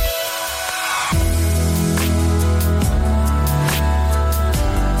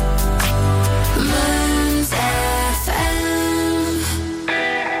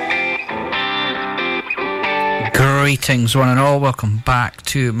 Greetings one and all, welcome back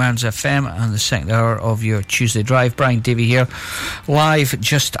to Mearns FM and the second hour of your Tuesday Drive. Brian Davey here, live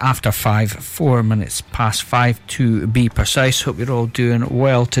just after 5, 4 minutes past 5 to be precise. Hope you're all doing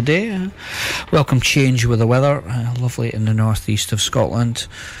well today. Welcome change with the weather, lovely in the northeast of Scotland.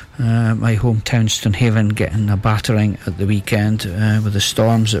 My hometown Stonehaven getting a battering at the weekend with the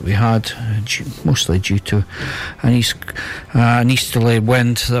storms that we had, mostly due to an easterly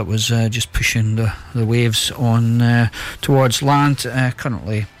wind that was just pushing the waves on towards land.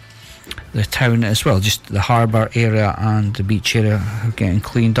 Currently the town as well, just the harbour area and the beach area are getting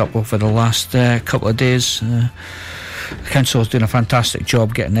cleaned up over the last couple of days. The council is doing a fantastic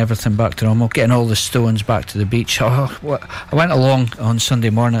job getting everything back to normal, getting all the stones back to the beach. I went along on Sunday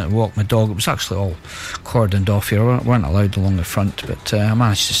morning to walk my dog. It was actually all cordoned off here. We weren't allowed along the front, but I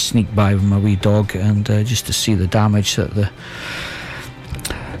managed to sneak by with my wee dog and just to see the damage that the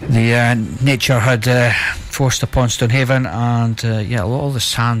nature had forced upon Stonehaven, and a lot of the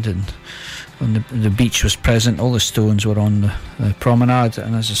sand and when the beach was present. All the stones were on the promenade,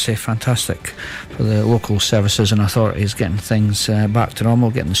 and as I say, fantastic for the local services and authorities getting things back to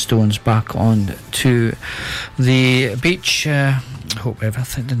normal, getting the stones back on to the beach. I hope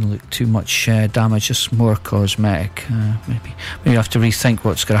everything didn't look too much damage, just more cosmetic. Maybe you have to rethink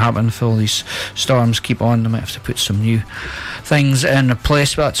what's going to happen if all these storms keep on. They might have to put some new things in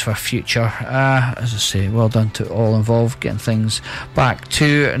place, but that's for future. As I say, well done to all involved, getting things back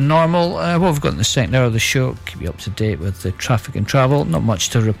to normal. What we've got in the second hour of the show, keep you up to date with the traffic and travel. Not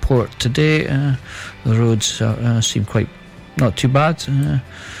much to report today. The roads seem quite not too bad.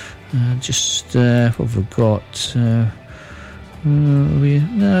 Just what have we got?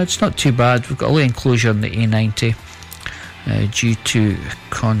 It's not too bad. We've got a lane closure on the A90 due to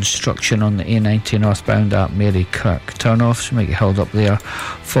construction on the A90 northbound at Mary Kirk turnoff, so might get held up there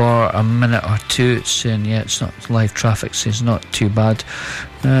for a minute or two. It's saying it's not live traffic, so it's not too bad.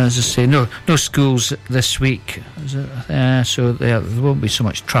 As I say, no schools this week, so there won't be so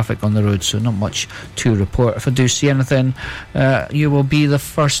much traffic on the road, so not much to report. If I do see anything, you will be the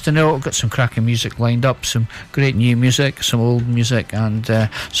first to know. I've got some cracking music lined up, some great new music, some old music, and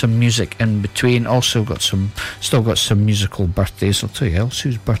some music in between. Also still got some musical birthdays. I'll tell you else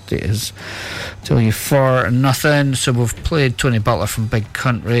whose birthday it is. I'll tell you for nothing. So we've played Tony Butler from Big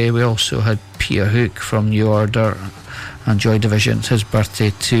Country. We also had Peter Hook from New Order and Joy Division. It's his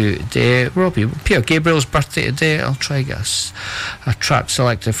birthday today. Peter Gabriel's birthday today. I'll try to get a track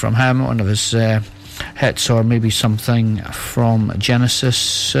selected from him, one of his hits, or maybe something from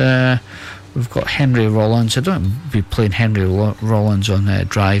Genesis. We've got Henry Rollins. I don't be playing Henry Rollins on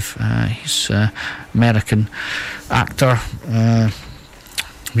Drive. He's an American actor,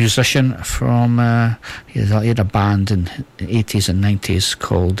 musician from he had a band in the 80s and 90s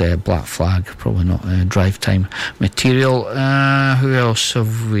called Black Flag. Probably not drive time material. Who else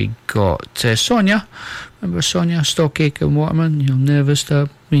have we got? Sonia. Remember Sonia? Stockache and Waterman. You'll never stop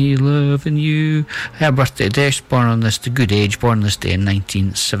me loving you. Her birthday today. She's born on this good age, born this day in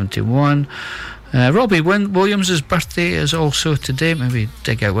 1971. Robbie Williams' birthday is also today. Maybe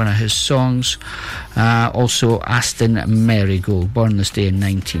dig out one of his songs. Also Aston Marigold, born this day in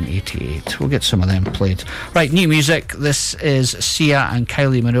 1988. We'll get some of them played. Right, new music. This is Sia and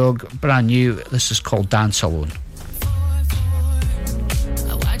Kylie Minogue, brand new. This is called Dance Alone.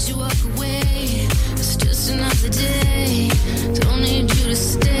 I watch you walk away. It's just another day. Don't need you to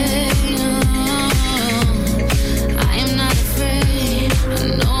stay. I am not afraid.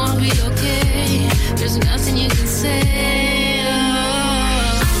 I know I'll be okay. There's nothing you can say. I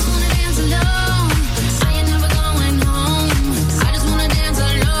just wanna dance alone. I ain't never going home. I just wanna dance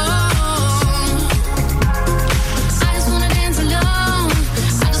alone. I just wanna dance alone.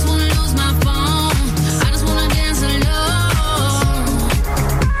 I just wanna lose my phone. I just wanna dance alone.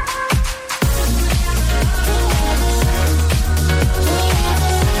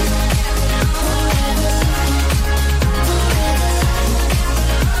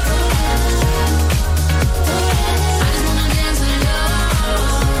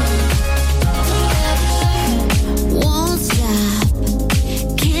 Won't stop,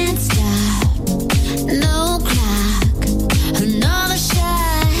 can't stop, no clock, another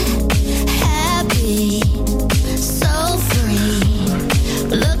shot, happy, so free,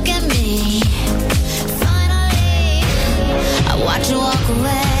 look at me, finally, I watch you walk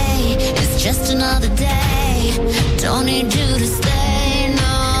away, it's just another day, don't need you to stay,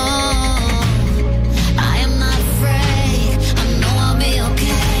 no, I am not afraid, I know I'll be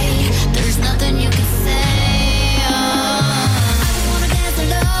okay, there's nothing you can say. I just wanna dance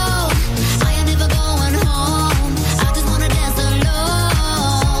alone. I ain't never going home. I just wanna dance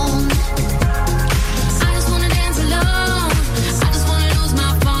alone. I just wanna dance alone. I just wanna lose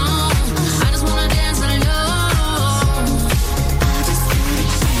my phone. I just wanna dance alone. I just wanna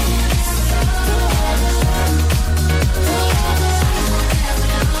dance.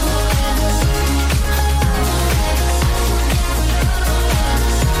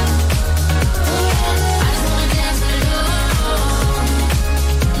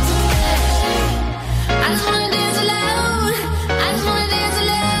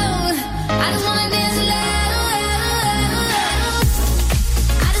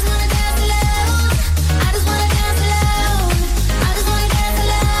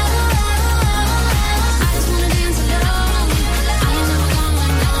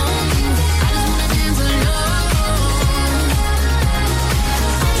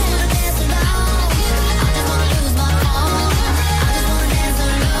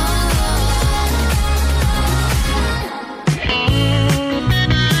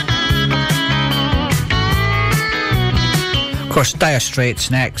 course, Dire Straits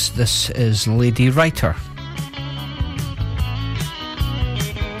next. This is Lady Writer.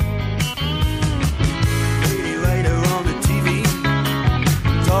 Lady Writer on the TV,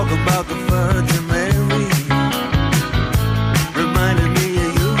 talk about the Virgin Mary, reminded me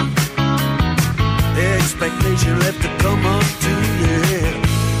of you, the expectation left to come up to you.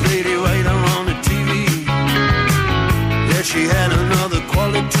 Lady Writer on the TV, yeah, she had another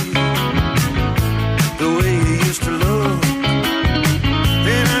quality, the way you used to love.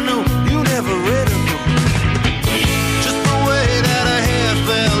 And I know you never read a book, just the way that her hair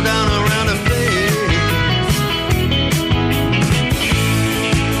fell down around her face.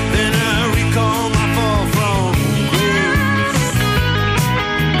 Then I recall my fall from grace.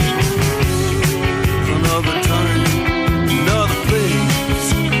 Another time, another place.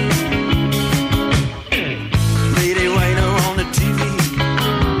 Lady Writer on the TV,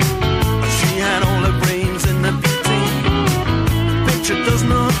 she had all her brains in the picture. The picture does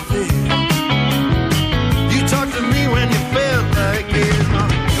not fit. You talked to me when you felt like this,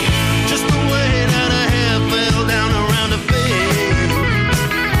 just the way that her hair fell down around her face.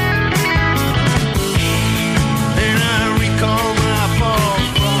 And I recall my fall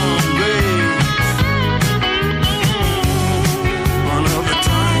from grace. Another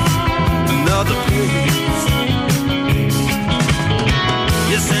time, another place.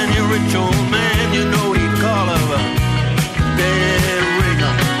 Yes, and your rich old man, you know he'd call her a dead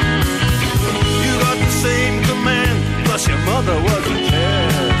ringer. You got the same command, plus your mother was a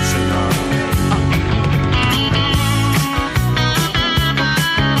jazz singer.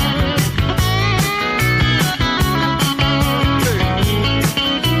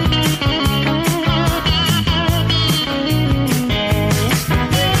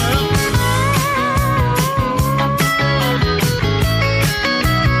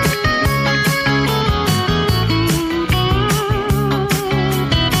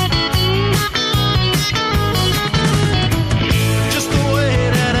 Just the way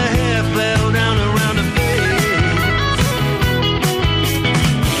that her hair fell down around her face.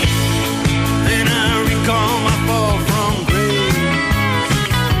 And I recall my fall from grace.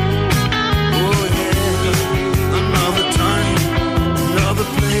 Oh yeah, another time, another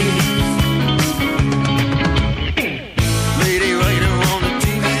place. Lady Writer on the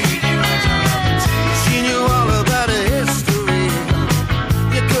TV, she knew all about her history.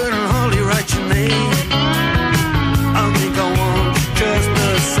 You couldn't hardly write your name. I think I want you just the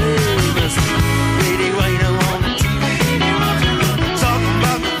same as Lady Writer on the TV, talking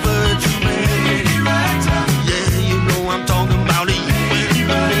about the Virgin Mary. Yeah, you know I'm talking about you and me.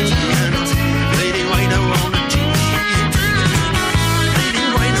 Lady Writer on the TV, Lady Writer on the TV,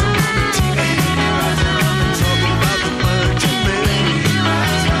 talking about the Virgin Mary.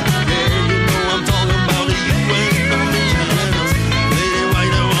 Yeah, you know I'm talking about you and me. Lady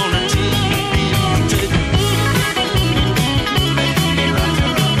Writer on the TV.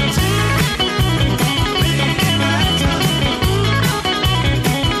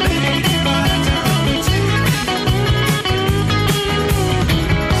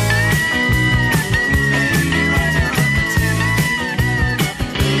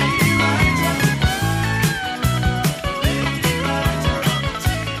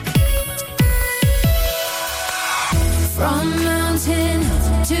 From mountain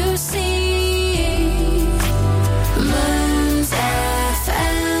to sea, Moons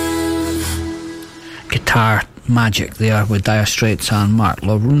FM. Guitar magic there with Dire Straits and Mark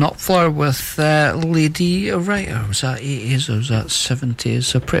Knopfler with Lady Writer. Was that 80s or was that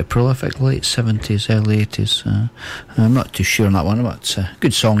 70s? A pretty prolific late 70s, early 80s. I'm not too sure on that one, but a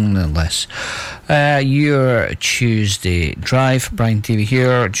good song nonetheless. Your Tuesday drive, Brian TV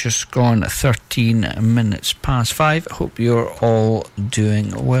here, just gone 13 minutes past 5. Hope you're all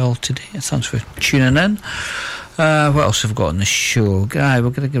doing well today. Thanks for tuning in. What else have we got on the show? We're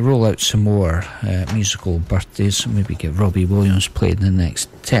going to roll out some more musical birthdays. Maybe get Robbie Williams played in the next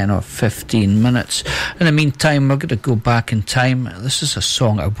 10 or 15 minutes. In the meantime, we're going to go back in time. This is a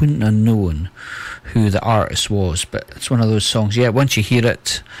song I wouldn't have known who the artist was, but it's one of those songs, yeah, once you hear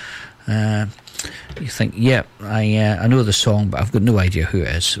it, you think, yeah, I know the song, but I've got no idea who it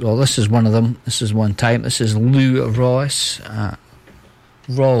is. Well, this is one of them. This is One Time. This is Lou Rawls.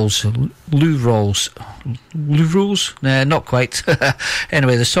 Lou Rawls? Nah, not quite.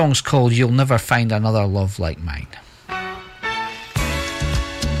 Anyway, the song's called You'll Never Find Another Love Like Mine.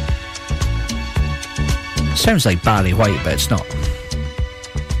 Sounds like Barry White, but it's not.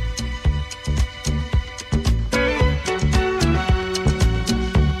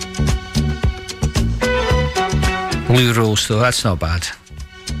 Lou Rawls, though, that's not bad.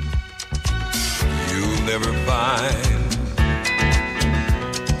 You'll never find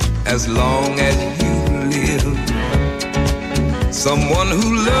as long as you live. Someone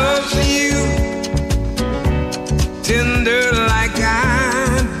who loves you tender like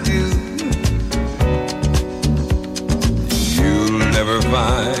I do. You'll never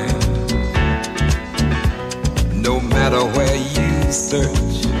find, no matter where you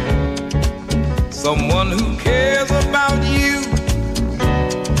search, someone who cares about you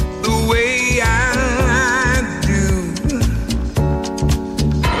the way I do.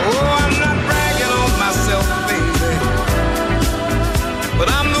 Oh, I'm not bragging on myself, baby, but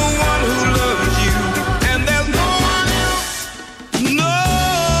I'm the one who loves you, and there's no one else, no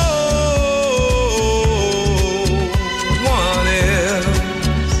one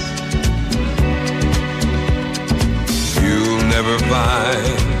else. You'll never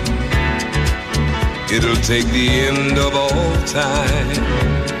find, it'll take the end of all time,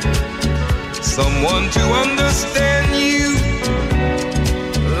 someone to understand you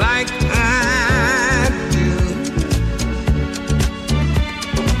like I do.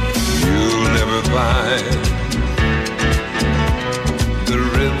 You'll never find the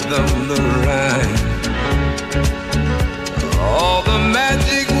rhythm, the rhyme, all the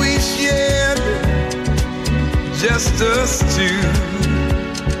magic we shared, just us two.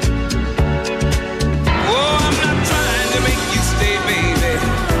 Oh, I'm not trying to make you stay, baby,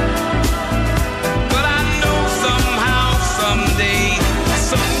 but I know somehow, someday,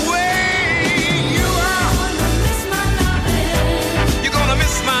 some way you are. You're gonna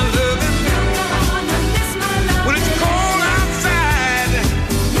miss my loving. When it's cold outside,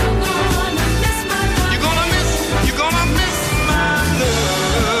 you're gonna miss my love.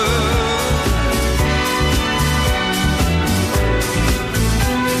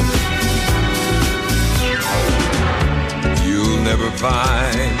 You'll never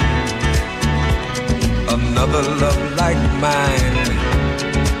find another love like mine.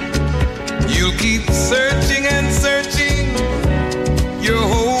 You'll keep searching and searching your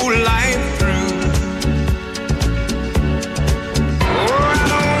whole life through. Oh, I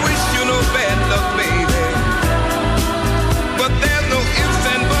don't wish you no bad luck, baby, but there's no ifs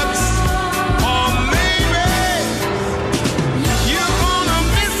and buts, or maybe you're gonna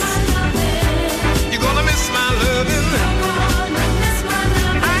miss my loving.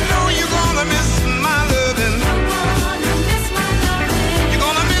 I know you're gonna miss my loving. You're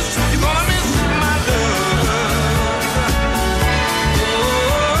gonna miss my love. Oh,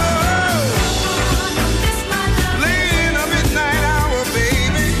 late in the midnight hour,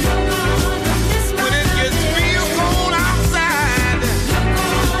 baby, when it gets real cold outside,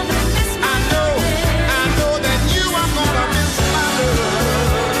 I know that you are gonna miss my love.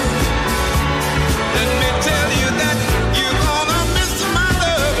 Let me tell you that you're gonna miss my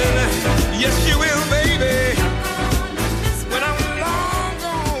loving. Yes, you will, baby. When I'm long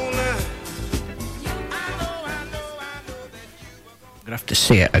gone, I'm going to have to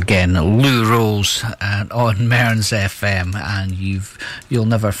say it again. Lou Rolls on Mearns FM, and you'll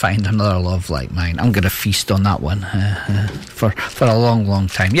never find another love like mine. I'm going to feast on that one for a long, long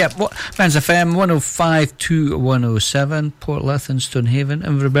time. Yep, Mearns FM 105 to 107, Portlethen, Stonehaven,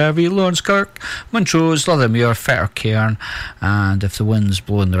 Inverbervie, Lawrencekirk, Montrose, Lothermuir, Fettercairn, and if the wind's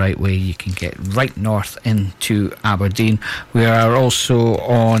blowing the right way, you can get right north into Aberdeen. We are also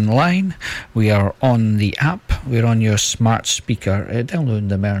online. We are on the app. We're on your smart speaker. Download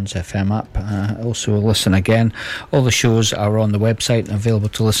the Mearns FM app. Also listen again. All the shows are on the website and available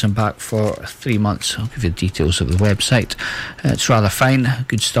to listen back for 3 months. I'll give you details of the website. It's rather fine.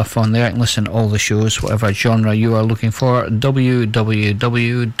 Good stuff on there. You can listen to all the shows, whatever genre you are looking for.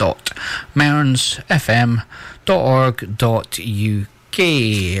 www.mearnsfm.org.uk.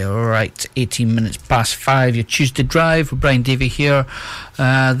 Right, 18 minutes past 5, your Tuesday Drive with Brian Davey here.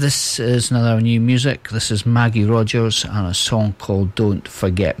 This is another new music. This is Maggie Rogers and a song called Don't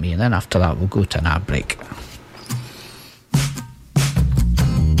Forget Me, and then after that we'll go to an ad break.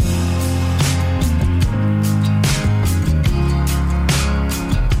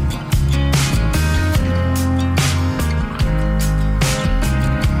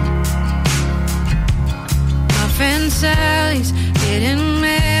 My friend Sally's getting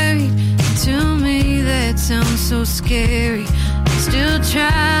married, and to me that sounds so scary. I'm still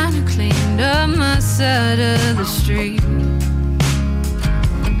trying to clean up my side of the street.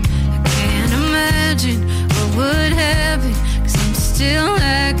 I can't imagine what would happen, 'cause I'm still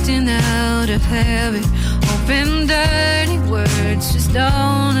acting out of habit. Hoping dirty words just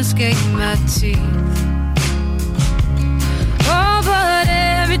don't escape my teeth. Oh, but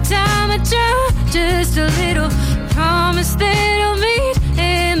every time I try just a little, promise that I'll meet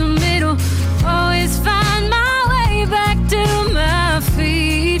in the middle. Always find my way back to my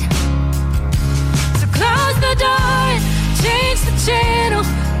feet.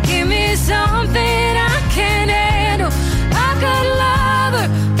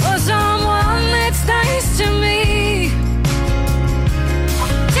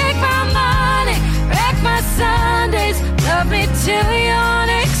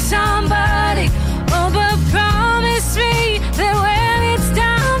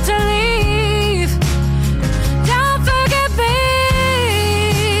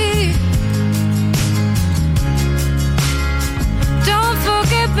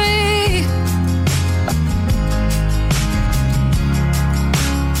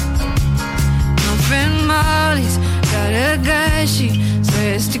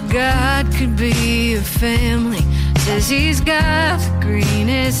 Says he's got the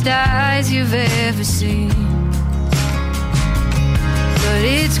greenest eyes you've ever seen. But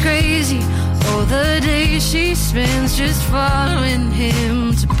it's crazy, all the days she spends just following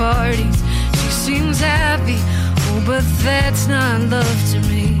him to parties. She seems happy, oh, but that's not love to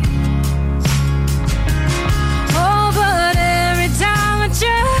me. Oh, but every time I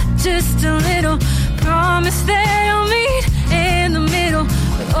try just a little, promise that you'll meet in the middle,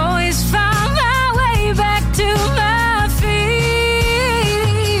 but always find my way back to my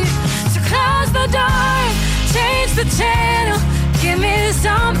feet. So close the door, change the channel, give me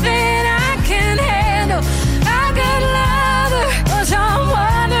something I can handle. I could love her or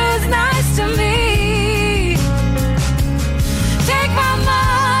someone who's nice to me. Take my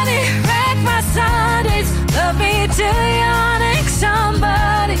money, wreck my Sundays, love me till your next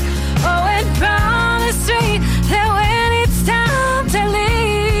somebody. Oh, and promise me that when it's time to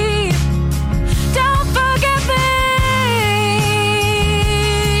leave, don't forget me.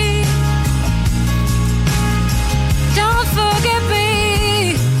 Don't forget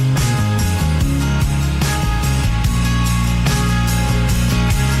me.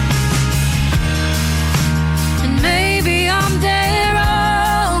 And maybe I'm dead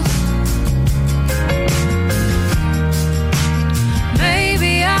wrong.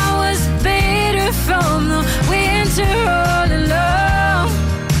 Maybe I was bitter from the winter all along.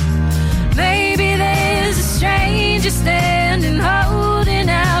 Maybe there's a stranger standing, holding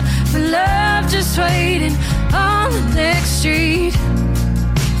out for love, just waiting on the next street,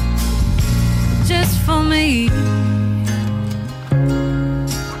 just for me.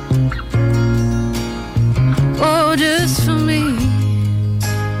 Oh, just for me.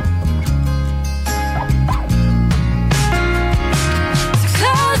 So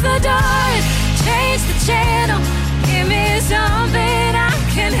close the door, change the channel, give me something I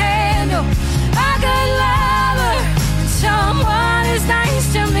can handle. I could love her, someone who's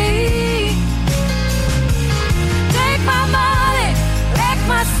nice to me. Take my money, wreck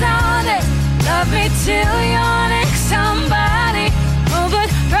my Sunday, love me till your next somebody. Oh, but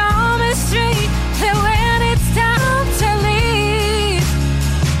promise me that when it's time to leave,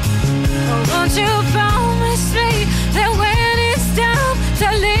 oh, won't you promise me that when it's time to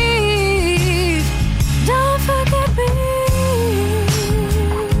leave, don't forget me.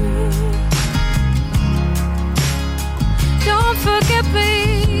 Don't forget me.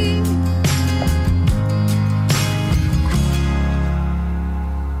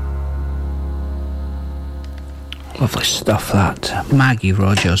 Lovely stuff, that. Maggie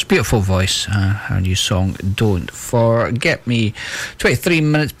Rogers, beautiful voice. Her new song, Don't Forget Me. 23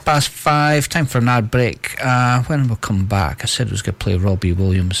 minutes past 5, time for an ad break. When we'll come back, I said I was going to play Robbie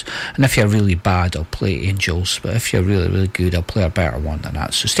Williams. And if you're really bad, I'll play Angels. But if you're really, really good, I'll play a better one than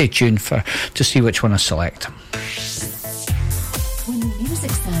that. So stay tuned to see which one I select. When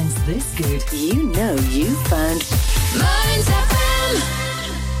music sounds this good, you know you found Mearns FM.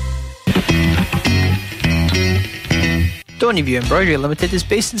 Stoneyview Embroidery Limited is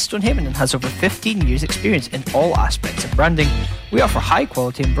based in Stonehaven and has over 15 years experience in all aspects of branding. We offer high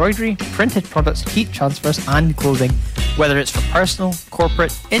quality embroidery, printed products, heat transfers and clothing. Whether it's for personal,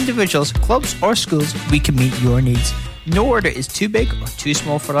 corporate, individuals, clubs or schools, we can meet your needs. No order is too big or too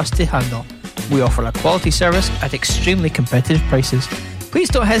small for us to handle. We offer a quality service at extremely competitive prices. Please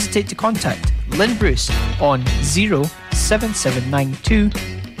don't hesitate to contact Lynn Bruce on 07792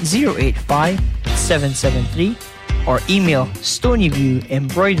 085 773 or email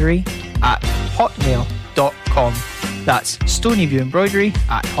stonyviewembroidery@hotmail.com. That's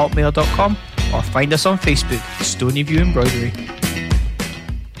stonyviewembroidery@hotmail.com or find us on Facebook, Stonyview Embroidery.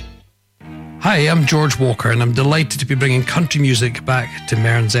 Hi, I'm George Walker and I'm delighted to be bringing country music back to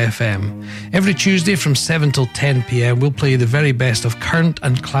Mearns FM. Every Tuesday from 7 till 10 p.m. we'll play the very best of current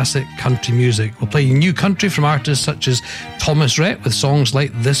and classic country music. We'll play new country from artists such as Thomas Rhett with songs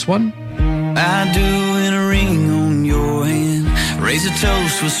like this one. I do in a ring on your hand, raise a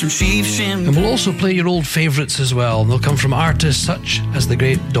toast with some chieftain. And we'll also play your old favourites as well. They'll come from artists such as the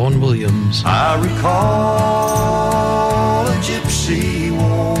great Don Williams. I recall a gypsy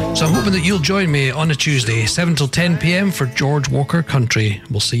war. So I'm hoping that you'll join me on a Tuesday, 7 till 10 p.m. for George Walker Country.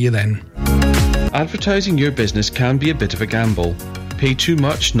 We'll see you then. Advertising your business can be a bit of a gamble. Pay too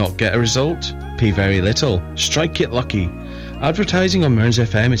much, not get a result. Pay very little, strike it lucky. Advertising on Mearns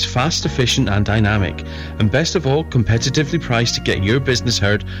FM is fast, efficient and dynamic, and best of all, competitively priced to get your business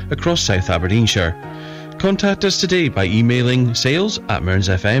heard across South Aberdeenshire. Contact us today by emailing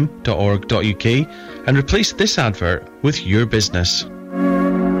sales@mearnsfm.org.uk and replace this advert with your business.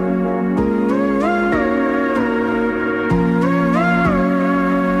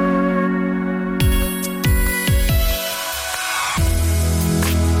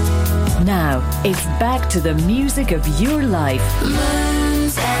 Now, it's back to the music of your life.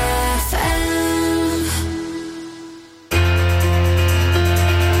 Mearns FM.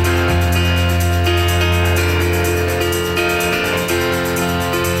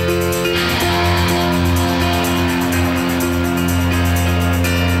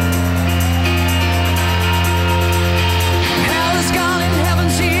 Hell is gone and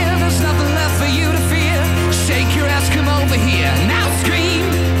heaven's here. There's nothing left for you to fear. Shake your ass, come over here. Now scream.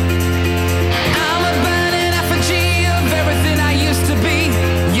 I'm a burning effigy of everything I used to be.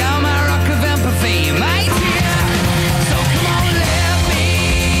 You're my rock of empathy, my dear. So come on, let me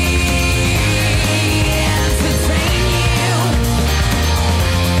entertain you.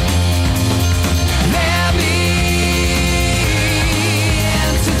 Let me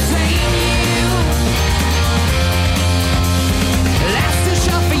entertain you. Last a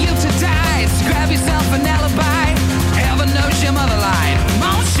shot for you to die. So grab yourself an alibi. Heaven knows your mother lied.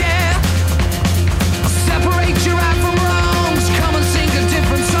 Won't share. Separate your right from wrongs. Come and sing a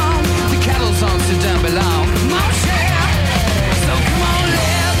different song. The kettle's on, so don't belong. Won't share. So come on,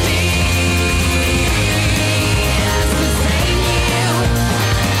 let me entertain you.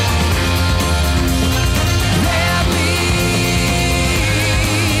 Let me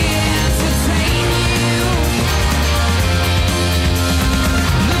entertain you.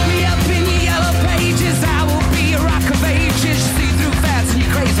 Look me up in your yellow pages. I will be a rock of ages. See through fats and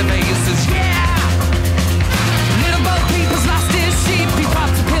your crazy faces. Yeah. Little Bo Peep's lost his sheep. He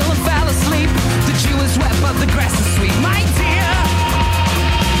popped a pill and fell asleep. The Jew is wet, but the grass is sweet. My dear,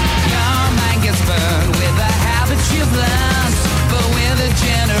 your mind gets burned with the habits you've learned, but with a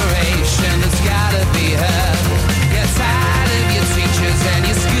generation that's gotta be heard. You're tired of your teachers and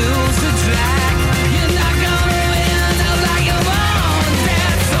your schools are drag. You're not gonna win out like your mom and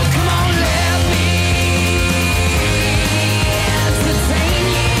dad. So come on, let me entertain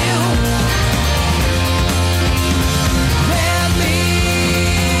you. Let me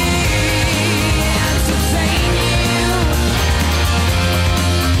entertain you.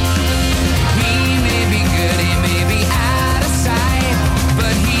 He may be good, he may be out of sight,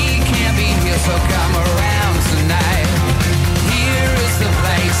 but he can't be here, so come around tonight. Here is the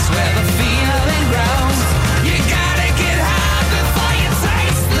place where the feeling grows. You gotta get high before you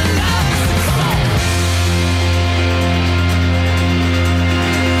taste the love. Come on. Let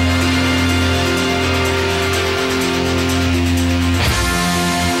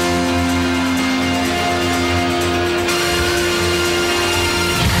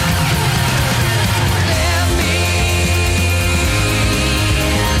me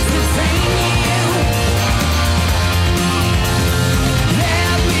entertain you.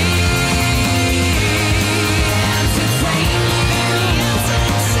 Let me entertain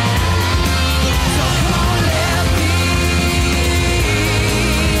you. So come on, let me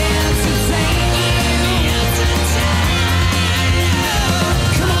entertain you.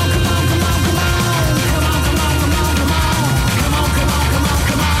 Come on, come on, come on, come on. Come on, come on, come on, come on. Come on, come on, come on,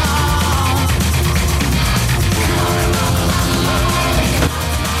 come on.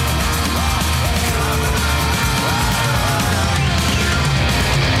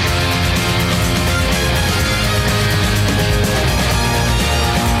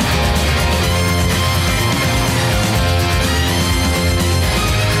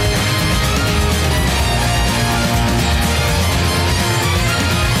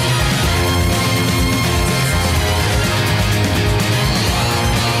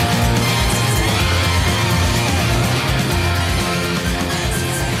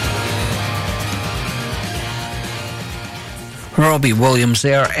 Robbie Williams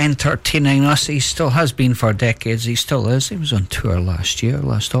there, entertaining us. He still has been for decades. He still is. He was on tour last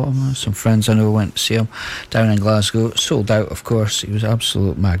autumn. Some friends I know went to see him down in Glasgow. Sold out, of course. He was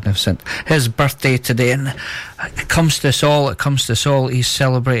absolutely magnificent. His birthday today, and it comes to us all. He's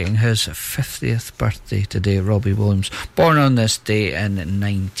celebrating his 50th birthday today, Robbie Williams. Born on this day in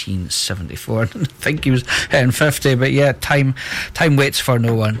 1974. I didn't think he was hitting 50, but yeah, time waits for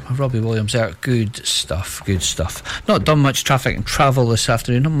no one. Robbie Williams there, good stuff. Not done much traffic and travel this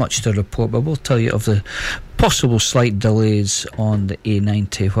afternoon, not much to report, but we'll tell you of the possible slight delays on the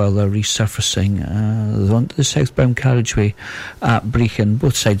A90 while they're resurfacing onto the southbound carriageway at Brechin,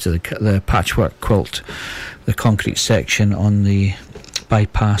 both sides of the patchwork quilt, the concrete section on the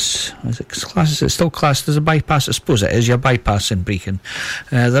bypass. Is it still classed as a bypass? I suppose it is. You're bypassing Brechin.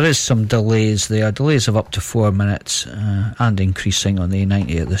 There is some delays there. Delays of up to 4 minutes and increasing on the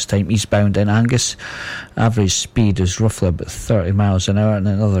A90 at this time. Eastbound in Angus, average speed is roughly about 30 miles an hour. And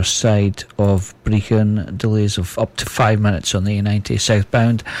on the other side of Brechin, delays of up to 5 minutes on the A90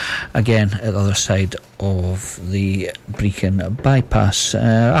 southbound. Again, at the other side of the Brecon bypass.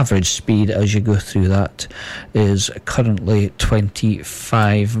 Average speed as you go through that is currently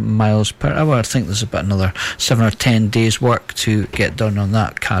 25 miles per hour. I think there's about another 7 or 10 days work to get done on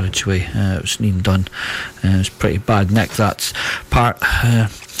that carriageway. It was needing done. It was pretty bad nick, that part.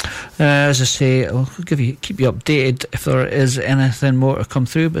 As I say, I'll keep you updated if there is anything more to come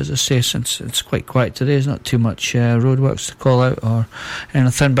through, but as I say, since it's quite quiet today, there's not too much roadworks to call out or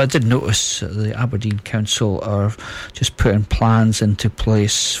anything. But I did notice the Aberdeen Council are just putting plans into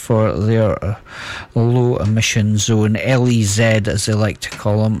place for their low emission zone, LEZ as they like to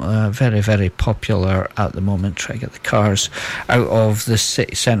call them. Very, very popular at the moment, trying to get the cars out of the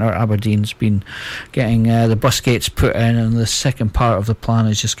city centre. Aberdeen's been getting the bus gates put in, and the second part of the plan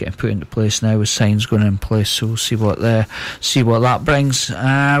is just getting put into place now with signs going in place, so we'll see what that brings.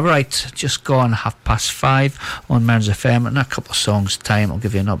 Right, just gone 5:30 on Mearns FM. In a couple of songs time I'll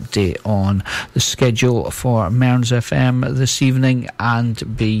give you an update on the schedule for Mearns FM this evening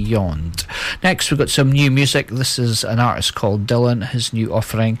and beyond. Next we've got some new music. This is an artist called Dylan. His new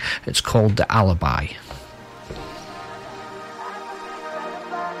offering, it's called The Alibi.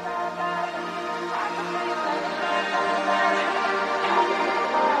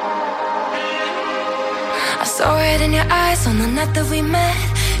 I saw it in your eyes on the night that we met.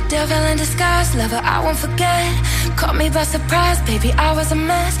 Devil in disguise, lover, I won't forget. Caught me by surprise, baby, I was a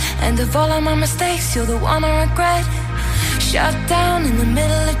mess. And of all of my mistakes, you're the one I regret. Shut down in the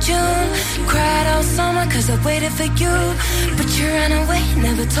middle of June. Cried all summer cause I waited for you. But you ran away,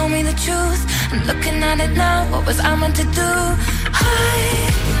 never told me the truth. And looking at it now, what was I meant to do? I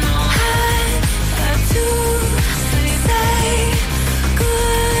had to say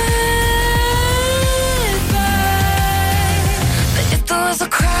if there was a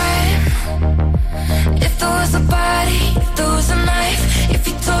crime, if there was a body, if there was a knife, if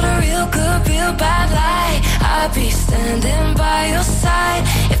you told a real good, real bad lie, I'd be standing by your side.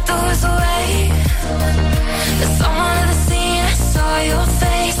 If there was a way that someone at the scene, I saw your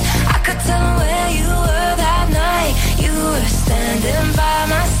face, I could tell where you were that night. You were standing by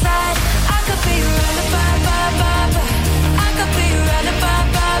my side. I could be your alibi, I could be your alibi,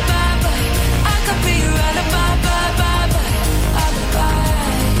 I could be your alibi.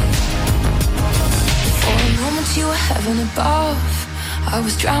 For a moment you were heaven above. I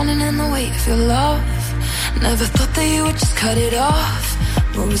was drowning in the weight of your love. Never thought that you would just cut it off.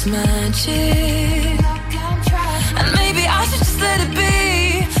 What was magic? And maybe I should just let it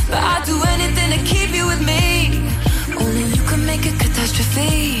be, but I'd do anything to keep you with me. Only you can make a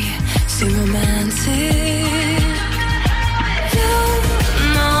catastrophe seem romantic. You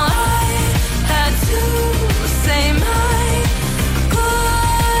know I had to say my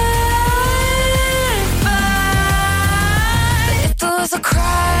was a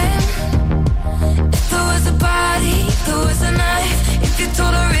crime, if there was a body, if there was a knife, if you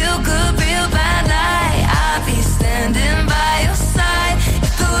told a real good, real bad lie, I'd be standing by your side.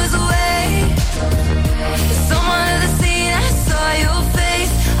 If there was a way, if someone at the scene, I saw your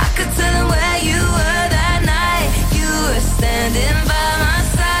face, I could tell them where you were that night. You were standing by my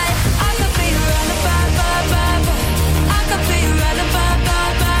side. I could be your alibi, I could be your alibi,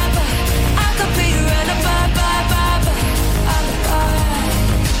 I could be your alibi.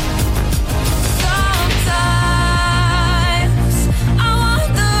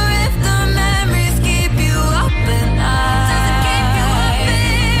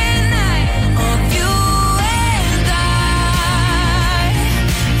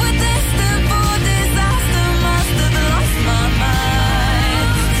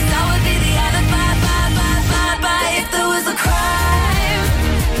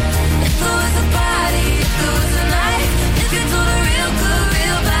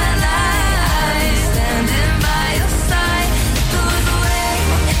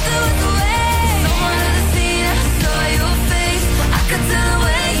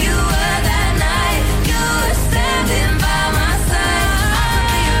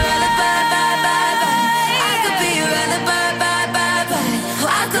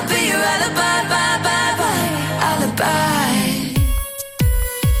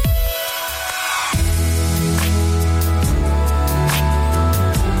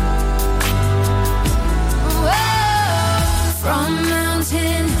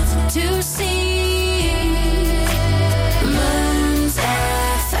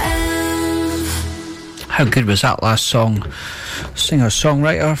 How good was that last song?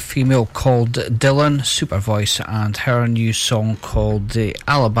 Singer-songwriter, female called Dylan, super voice, and her new song called The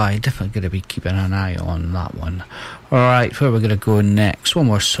Alibi. Definitely going to be keeping an eye on that one. Alright, where we're going to go next? One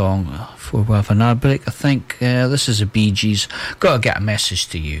more song before we have another break, I think. This is the Bee Gees. Gotta Get a Message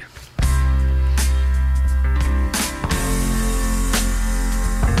to You.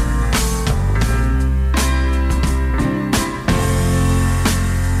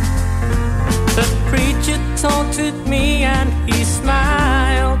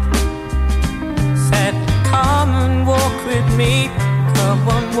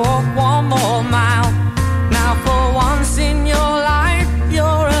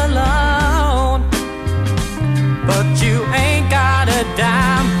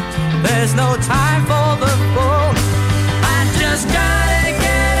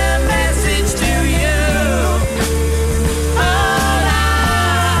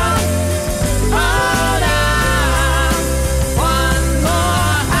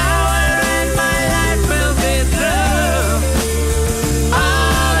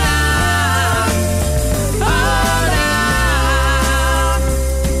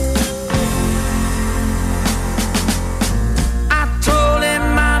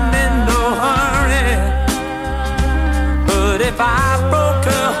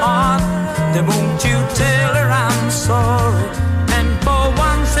 then won't you tell her I'm sorry? And for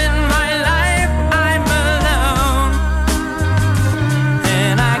once in my life I'm alone,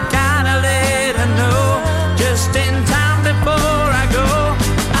 and I gotta let her know just in time before I go.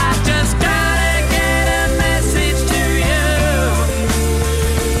 I just gotta get a message to you.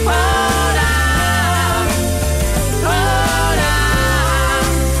 Hold on,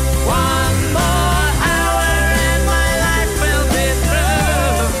 one more hour and my life will be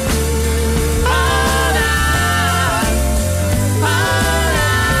through. Hold on.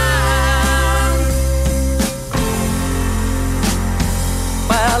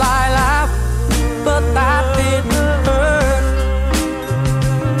 Well, I laughed, but that didn't hurt,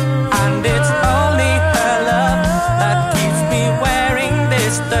 and it's only her love that keeps me wearing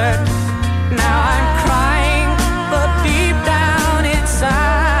this dirt. Now I'm crying, but deep down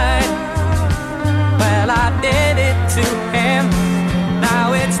inside, well, I did it to him.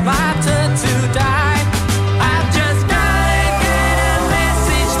 Now it's my turn to die. I just gotta get a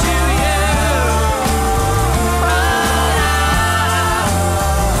message to you. Hold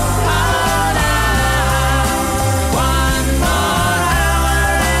on, one more hour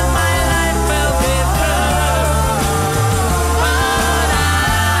and my life will be through. Hold on.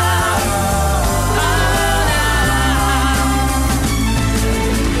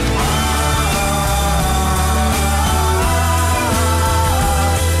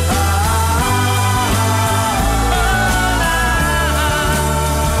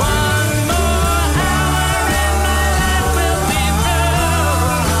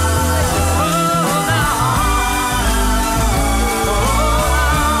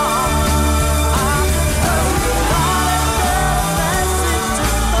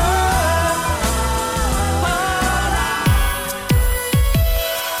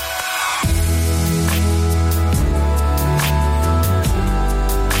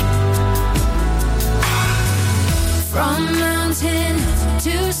 From mountain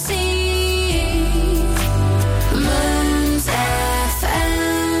to sea, Moons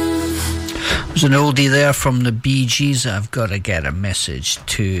FM. There's an oldie there from the Bee Gees. I've got to get a message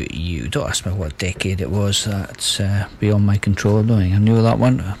to you. Don't ask me what decade it was. That's beyond my control. I don't think I knew that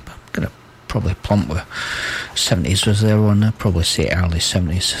one. I'm going to probably plump with 70s was there one. I'd probably say early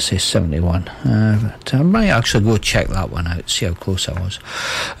 70s, say 71. But I might actually go check that one out, see how close I was.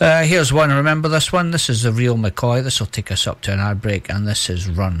 Here's one. Remember this one? This is the Real McCoy. This will take us up to an ad break, and this is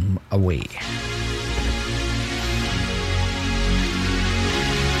Run Away.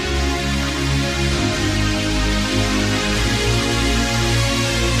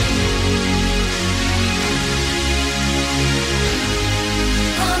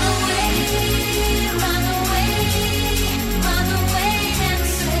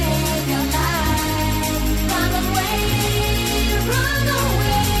 Run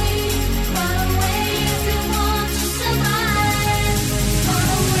away if you want to survive. Run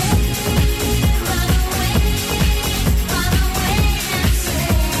away.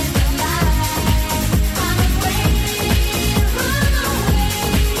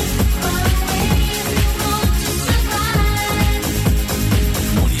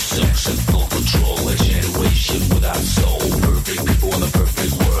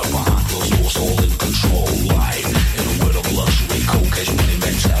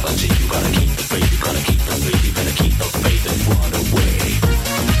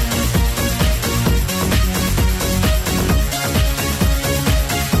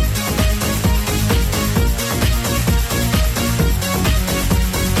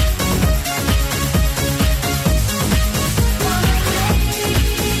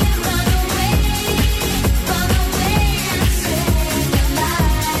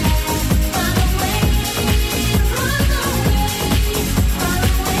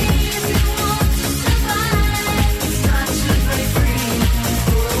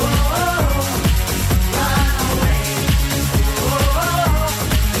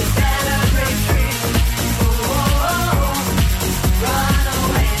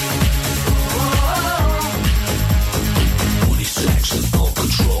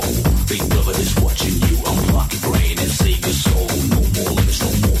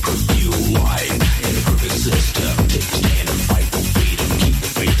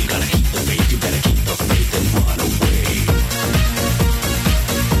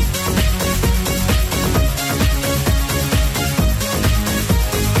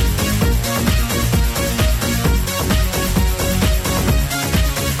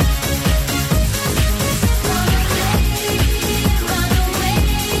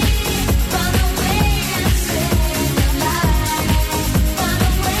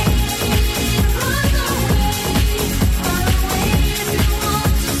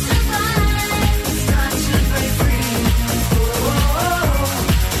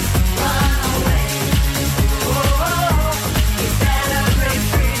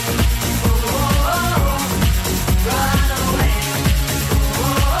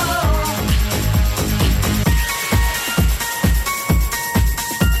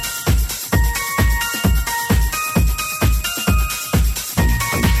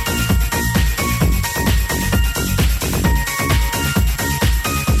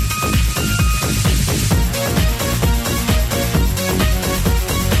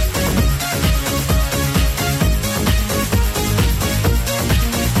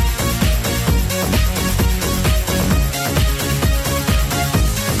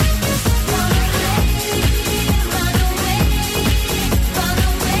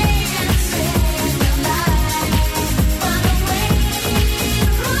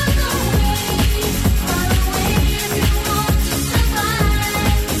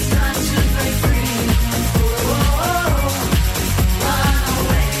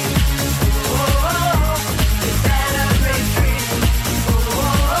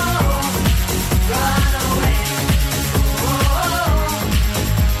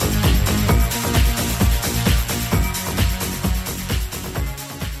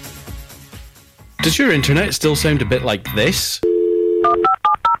 Does your internet still sound a bit like this?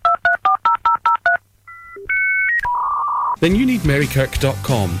 Then you need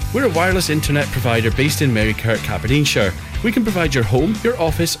Marykirk.com. We're a wireless internet provider based in Marykirk, Aberdeenshire. We can provide your home, your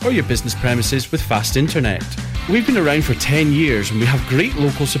office or your business premises with fast internet. We've been around for 10 years and we have great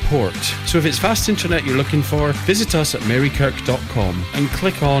local support. So if it's fast internet you're looking for, visit us at Marykirk.com and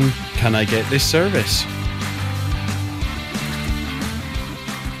click on Can I Get This Service?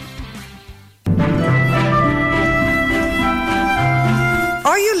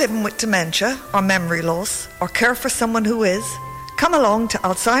 Are you living with dementia or memory loss or care for someone who is? Come along to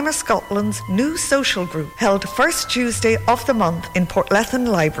Alzheimer's Scotland's new social group held first Tuesday of the month in Portlethen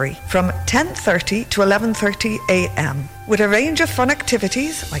Library from 10:30 to 11:30 a.m. With a range of fun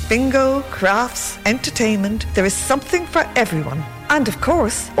activities like bingo, crafts, entertainment, there is something for everyone. And of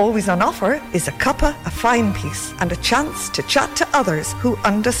course, always on offer is a cuppa, a fine piece, and a chance to chat to others who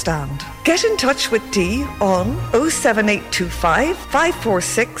understand. Get in touch with Dee on 07825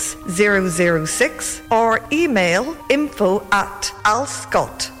 546 006 or email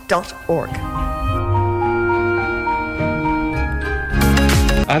info@alscott.org.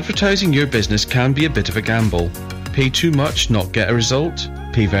 Advertising your business can be a bit of a gamble. Pay too much, not get a result.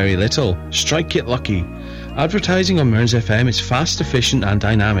 Pay very little, strike get lucky. Advertising on Mearns FM is fast, efficient and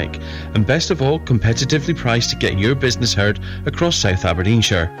dynamic, and best of all, competitively priced to get your business heard across South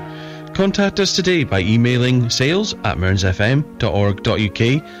Aberdeenshire. Contact us today by emailing sales@mearnsfm.org.uk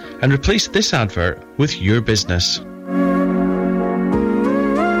and replace this advert with your business.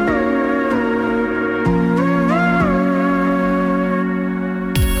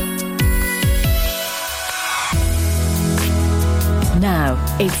 Now,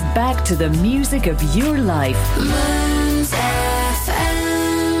 it's back to the music of your life. Mearns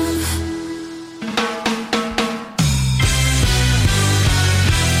FM.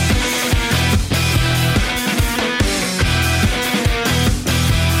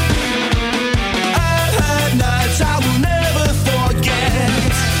 I've had nights I will never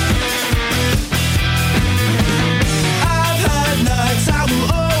forget. I've had nights I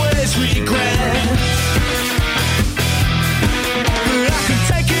will always regret. But I can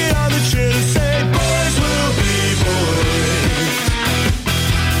take it on the chin and say, boys will be boys.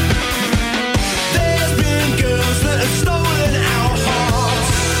 There's been girls that have stolen our hearts,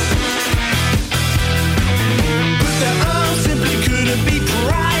 but their arms simply couldn't be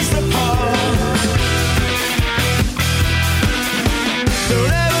prized apart.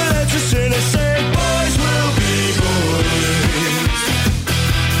 Don't ever let yourself say, boys will be boys.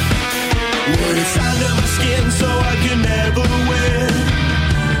 Well, it's under my skin so I can never win.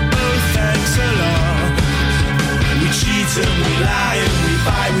 Oh, thanks a lot. We cheat and we lie and we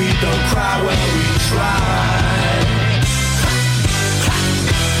fight. We don't cry when we try.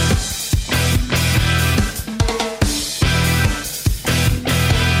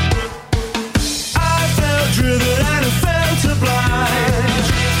 I felt driven and I felt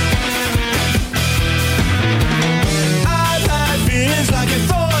obliged. I've had feelings like a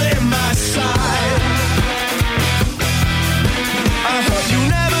thorn in my side. I hope you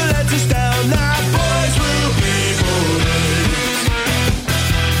never let us down. Now boys will be boys.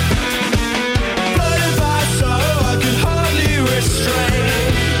 Blinded by sorrow I can hardly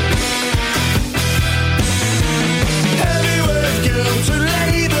restrain. Heavy with guilt and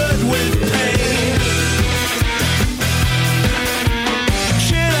labored with pain.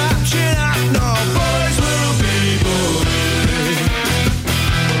 Chin up, no boys will be boys.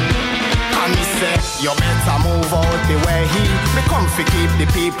 And me say, you better move out the way he. Me come fi keep the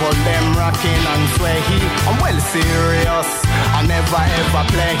people them rocking and sway he. I'm well serious, I never ever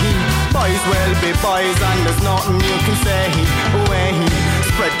play he. Boys will be boys and there's nothing you can say he. Way he.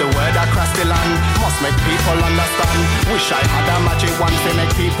 Spread the word across the land, must make people understand. Wish I had a magic wand to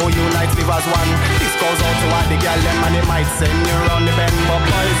make people unite, live as one. This goes out to all the girl them and it might send you round the bend. But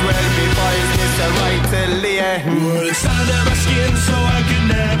boys will be boys, it's the right till the end. Well, it's under my skin so I can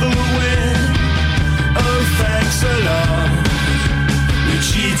never win. Oh, thanks a lot. We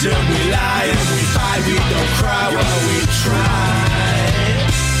cheat and we lie and we fight. We don't cry while we try.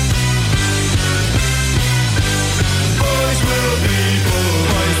 Boys will be boys.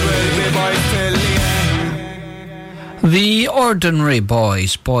 Boys will be boys till the end. The Ordinary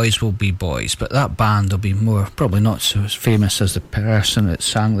Boys, Boys Will Be Boys, but that band will be more, probably not so famous as the person that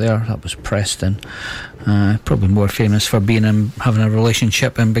sang there. That was Preston. Probably more famous for being in, having a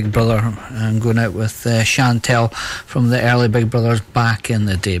relationship in Big Brother and going out with Chantel from the early Big Brothers back in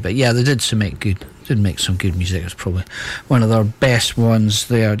the day. But yeah, they did make some good music. It's probably one of their best ones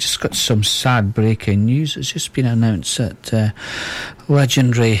there. Just got some sad breaking news. It's just been announced that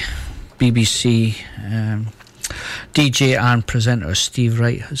legendary BBC DJ and presenter Steve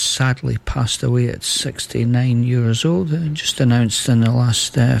Wright has sadly passed away at 69 years old. Just announced in the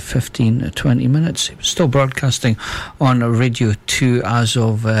last 15 to 20 minutes. He was still broadcasting on Radio 2 as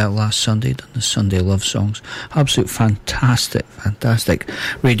of last Sunday, done the Sunday Love Songs. Absolute fantastic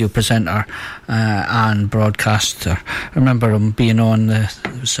radio presenter and broadcaster. I remember him being on,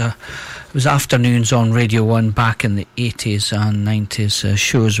 it was afternoons on Radio 1 back in the 80s and 90s.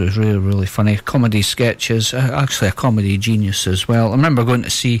 Shows was really, really funny. Comedy sketches, actually a comedy genius as well. I remember going to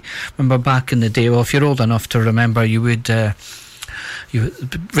see, back in the day, well, if you're old enough to remember, you would...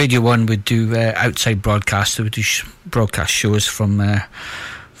 Radio 1 would do outside broadcasts. They would do broadcast shows from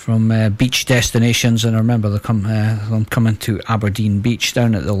beach destinations, and I remember them coming to Aberdeen Beach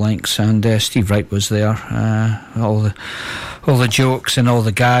down at the links, and Steve Wright was there. All the jokes and all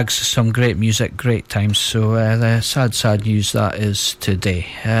the gags, some great music, great times. So the sad news that is today.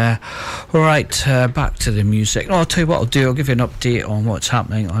 Alright, back to the music. I'll tell you what I'll do, I'll give you an update on what's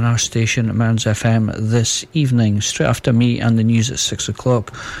happening on our station at Mearns FM this evening. Straight after me and the news at 6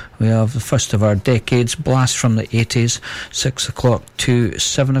 o'clock, we have the first of our decades, Blast from the 80s, 6 o'clock to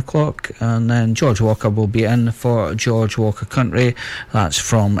 7 o'clock, and then George Walker will be in for George Walker Country. That's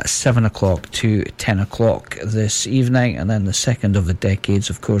from 7 o'clock to 10 o'clock this evening, and then the second of the decades,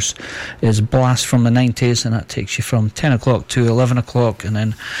 of course, is Blast from the 90s, and that takes you from 10 o'clock to 11 o'clock, and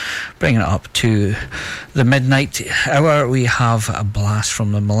then bringing it up to the midnight hour, we have a Blast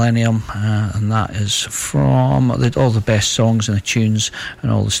from the Millennium, and that is from all the best songs and the tunes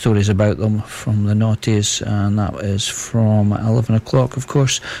and all the stories about them from the noughties, and that is from 11 o'clock, of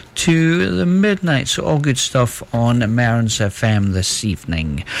course, to the midnight. So all good stuff on Mearns FM this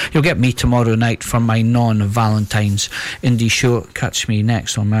evening. You'll get me tomorrow night for my non-Valentine's indie show. Catch me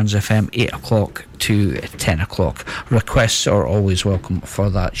next on Mearns FM 8 o'clock to 10 o'clock. Requests are always welcome for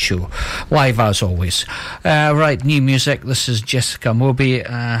that show, live as always. Right, new music. This is Jessica Moby,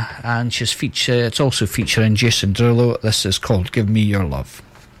 and it's also featuring Jason Derulo. This is called Give Me Your Love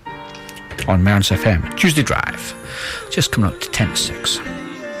on Mearns FM Tuesday Drive, just coming up to 10 to 6.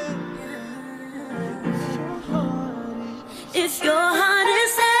 If your heart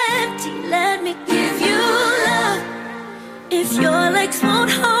is empty, let me give you love. If your legs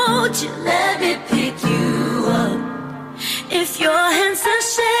won't hold you, let me pick you up. If your hands are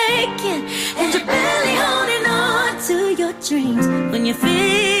shaking and you're barely holding on to your dreams, when you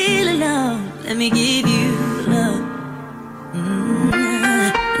feel alone, let me give you love.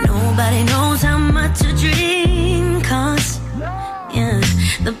 Nobody knows how much a dream costs. Yeah,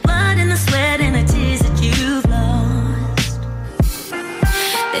 the blood and the sweat and the tears that you've lost.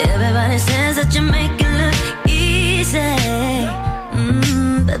 Everybody says that you make it look easy,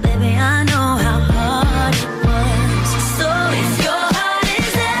 but baby, I know how hard it was. So if your heart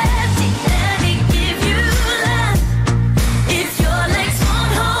is empty, let me give you love. If your legs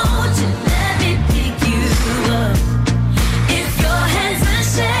won't hold you, let me pick you up. If your hands are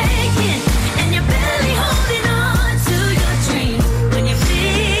shaking and you're barely holding on to your dreams, when you're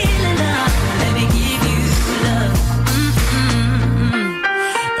feeling love, let me give you love.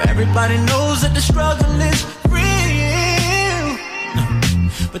 Everybody knows that the struggle is real,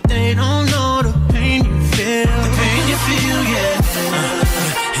 but they don't know the pain you feel. The pain you feel, yeah.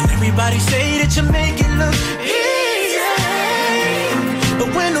 And everybody say that you make it look easy, but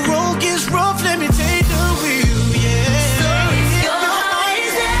when the road gets rough, let me take the wheel, yeah. So if your heart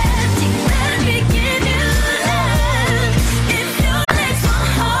is empty, let me give you love. If your legs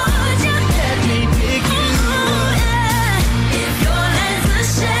won't hold you, let me pick you up. If your hands are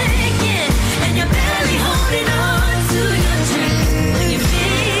shaking and you're barely holding on to your dreams, when you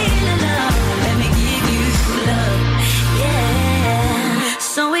feel alone, let me give you love, yeah.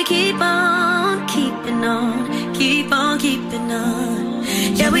 So we keep on keeping on, keep on keeping on.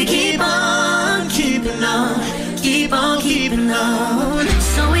 Yeah, we keep on keeping on, keep on keeping on.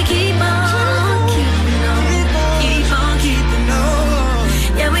 So we keep on keeping on, keep on keeping on.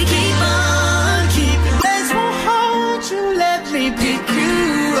 Yeah, we keep on keeping on. Legs won't hold you, let me pick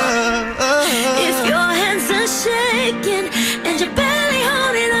you up. If your hands are shaking and you're barely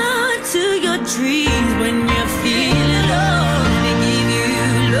holding on to your dreams, when you feel alone, let me give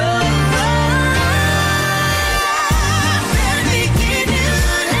you love. Let me give you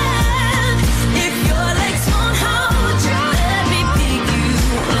love. If your legs won't hold you, let me pick you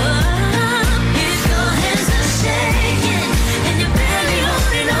up. If your hands are shaking and you're barely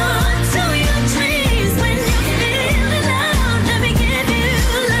holding on to your dreams, when you feel alone, let me give you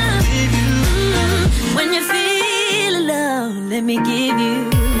love. When you feel alone, let me give you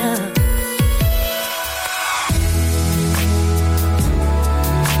love.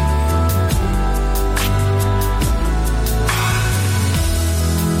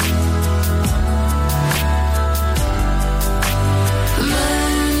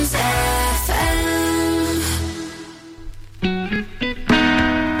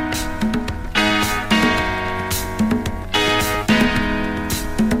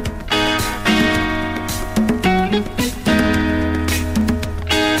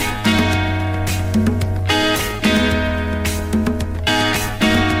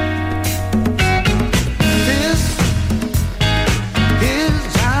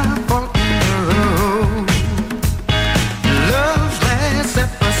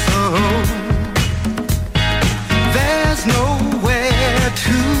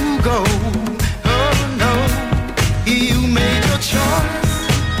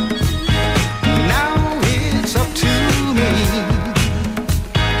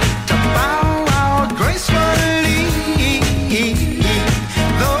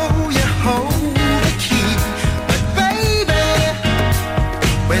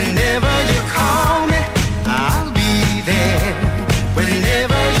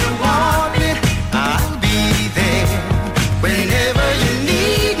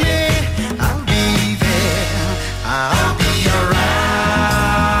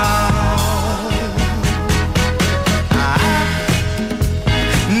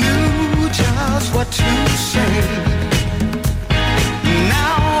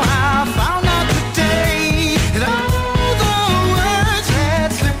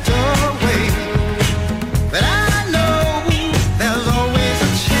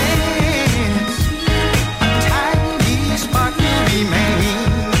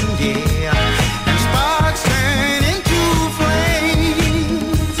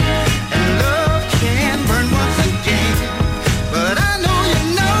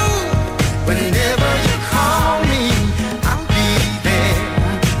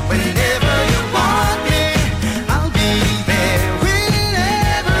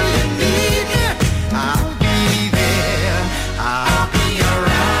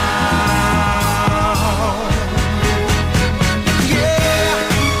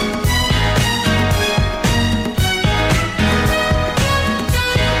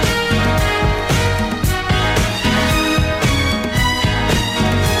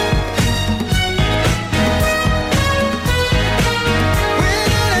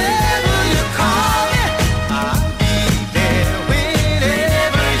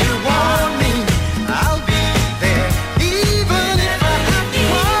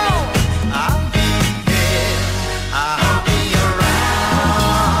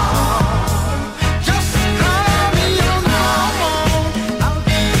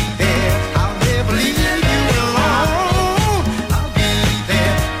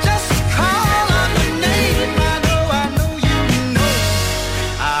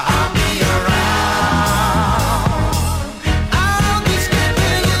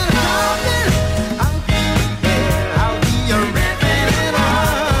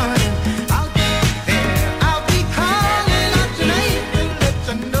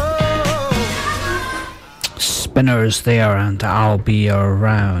 Winners there, and I'll be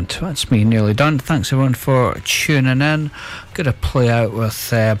around. That's me nearly done. Thanks everyone for tuning in. Gonna play out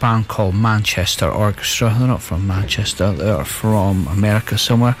with a band called Manchester Orchestra. They're not from Manchester, they're from America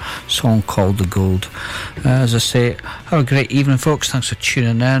somewhere. Song called The Gold. As I say, have a great evening, folks. Thanks for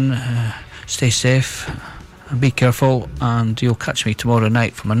tuning in. Stay safe. Be careful, and you'll catch me tomorrow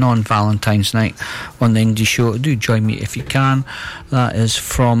night from a non-Valentine's night on the Indie Show. Do join me if you can. That is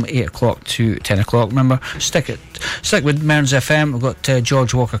from 8 o'clock to 10 o'clock. Remember, stick with Mearns FM. We've got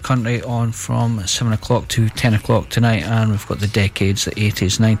George Walker Country on from 7 o'clock to 10 o'clock tonight, and we've got the decades, the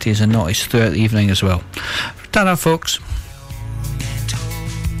 80s, 90s and noughties throughout the evening as well. Ta-ra, folks.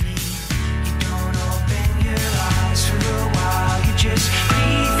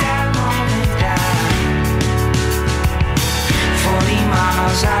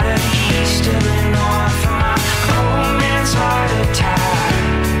 Miles out of east Illinois from my old man's heart attack.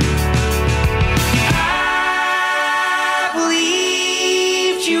 I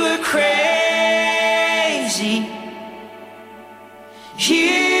believed you were crazy. You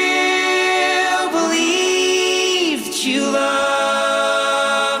believed you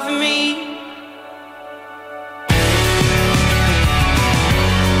loved me.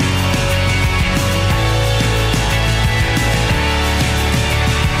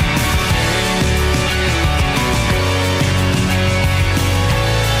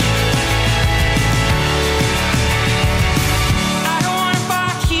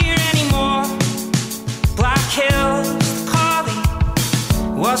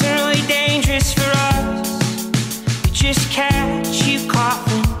 Wasn't really dangerous for us. We just catch you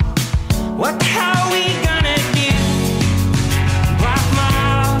coughing. What the hell are we gonna do? Black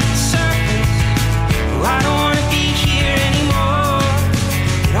mile surface. Oh, I don't wanna be here anymore.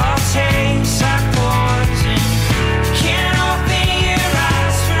 It all tastes like poison. You can't open your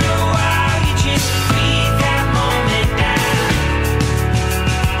eyes for a while. You just breathe that moment down.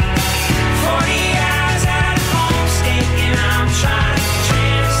 40 hours out of homestake and I'm trying to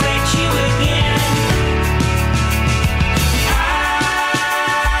translate you again. I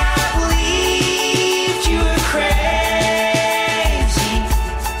believed you were crazy.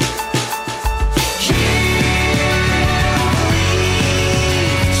 You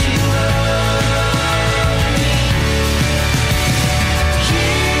believed you loved me.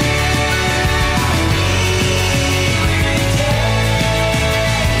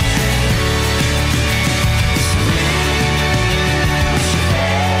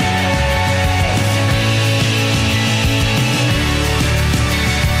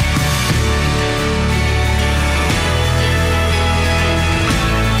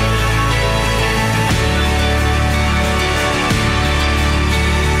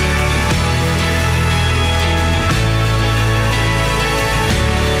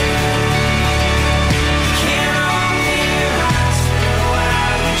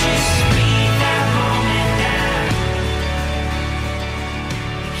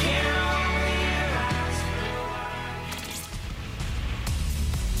 You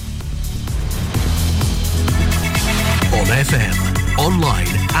On FM, online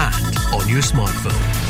and on your smartphone.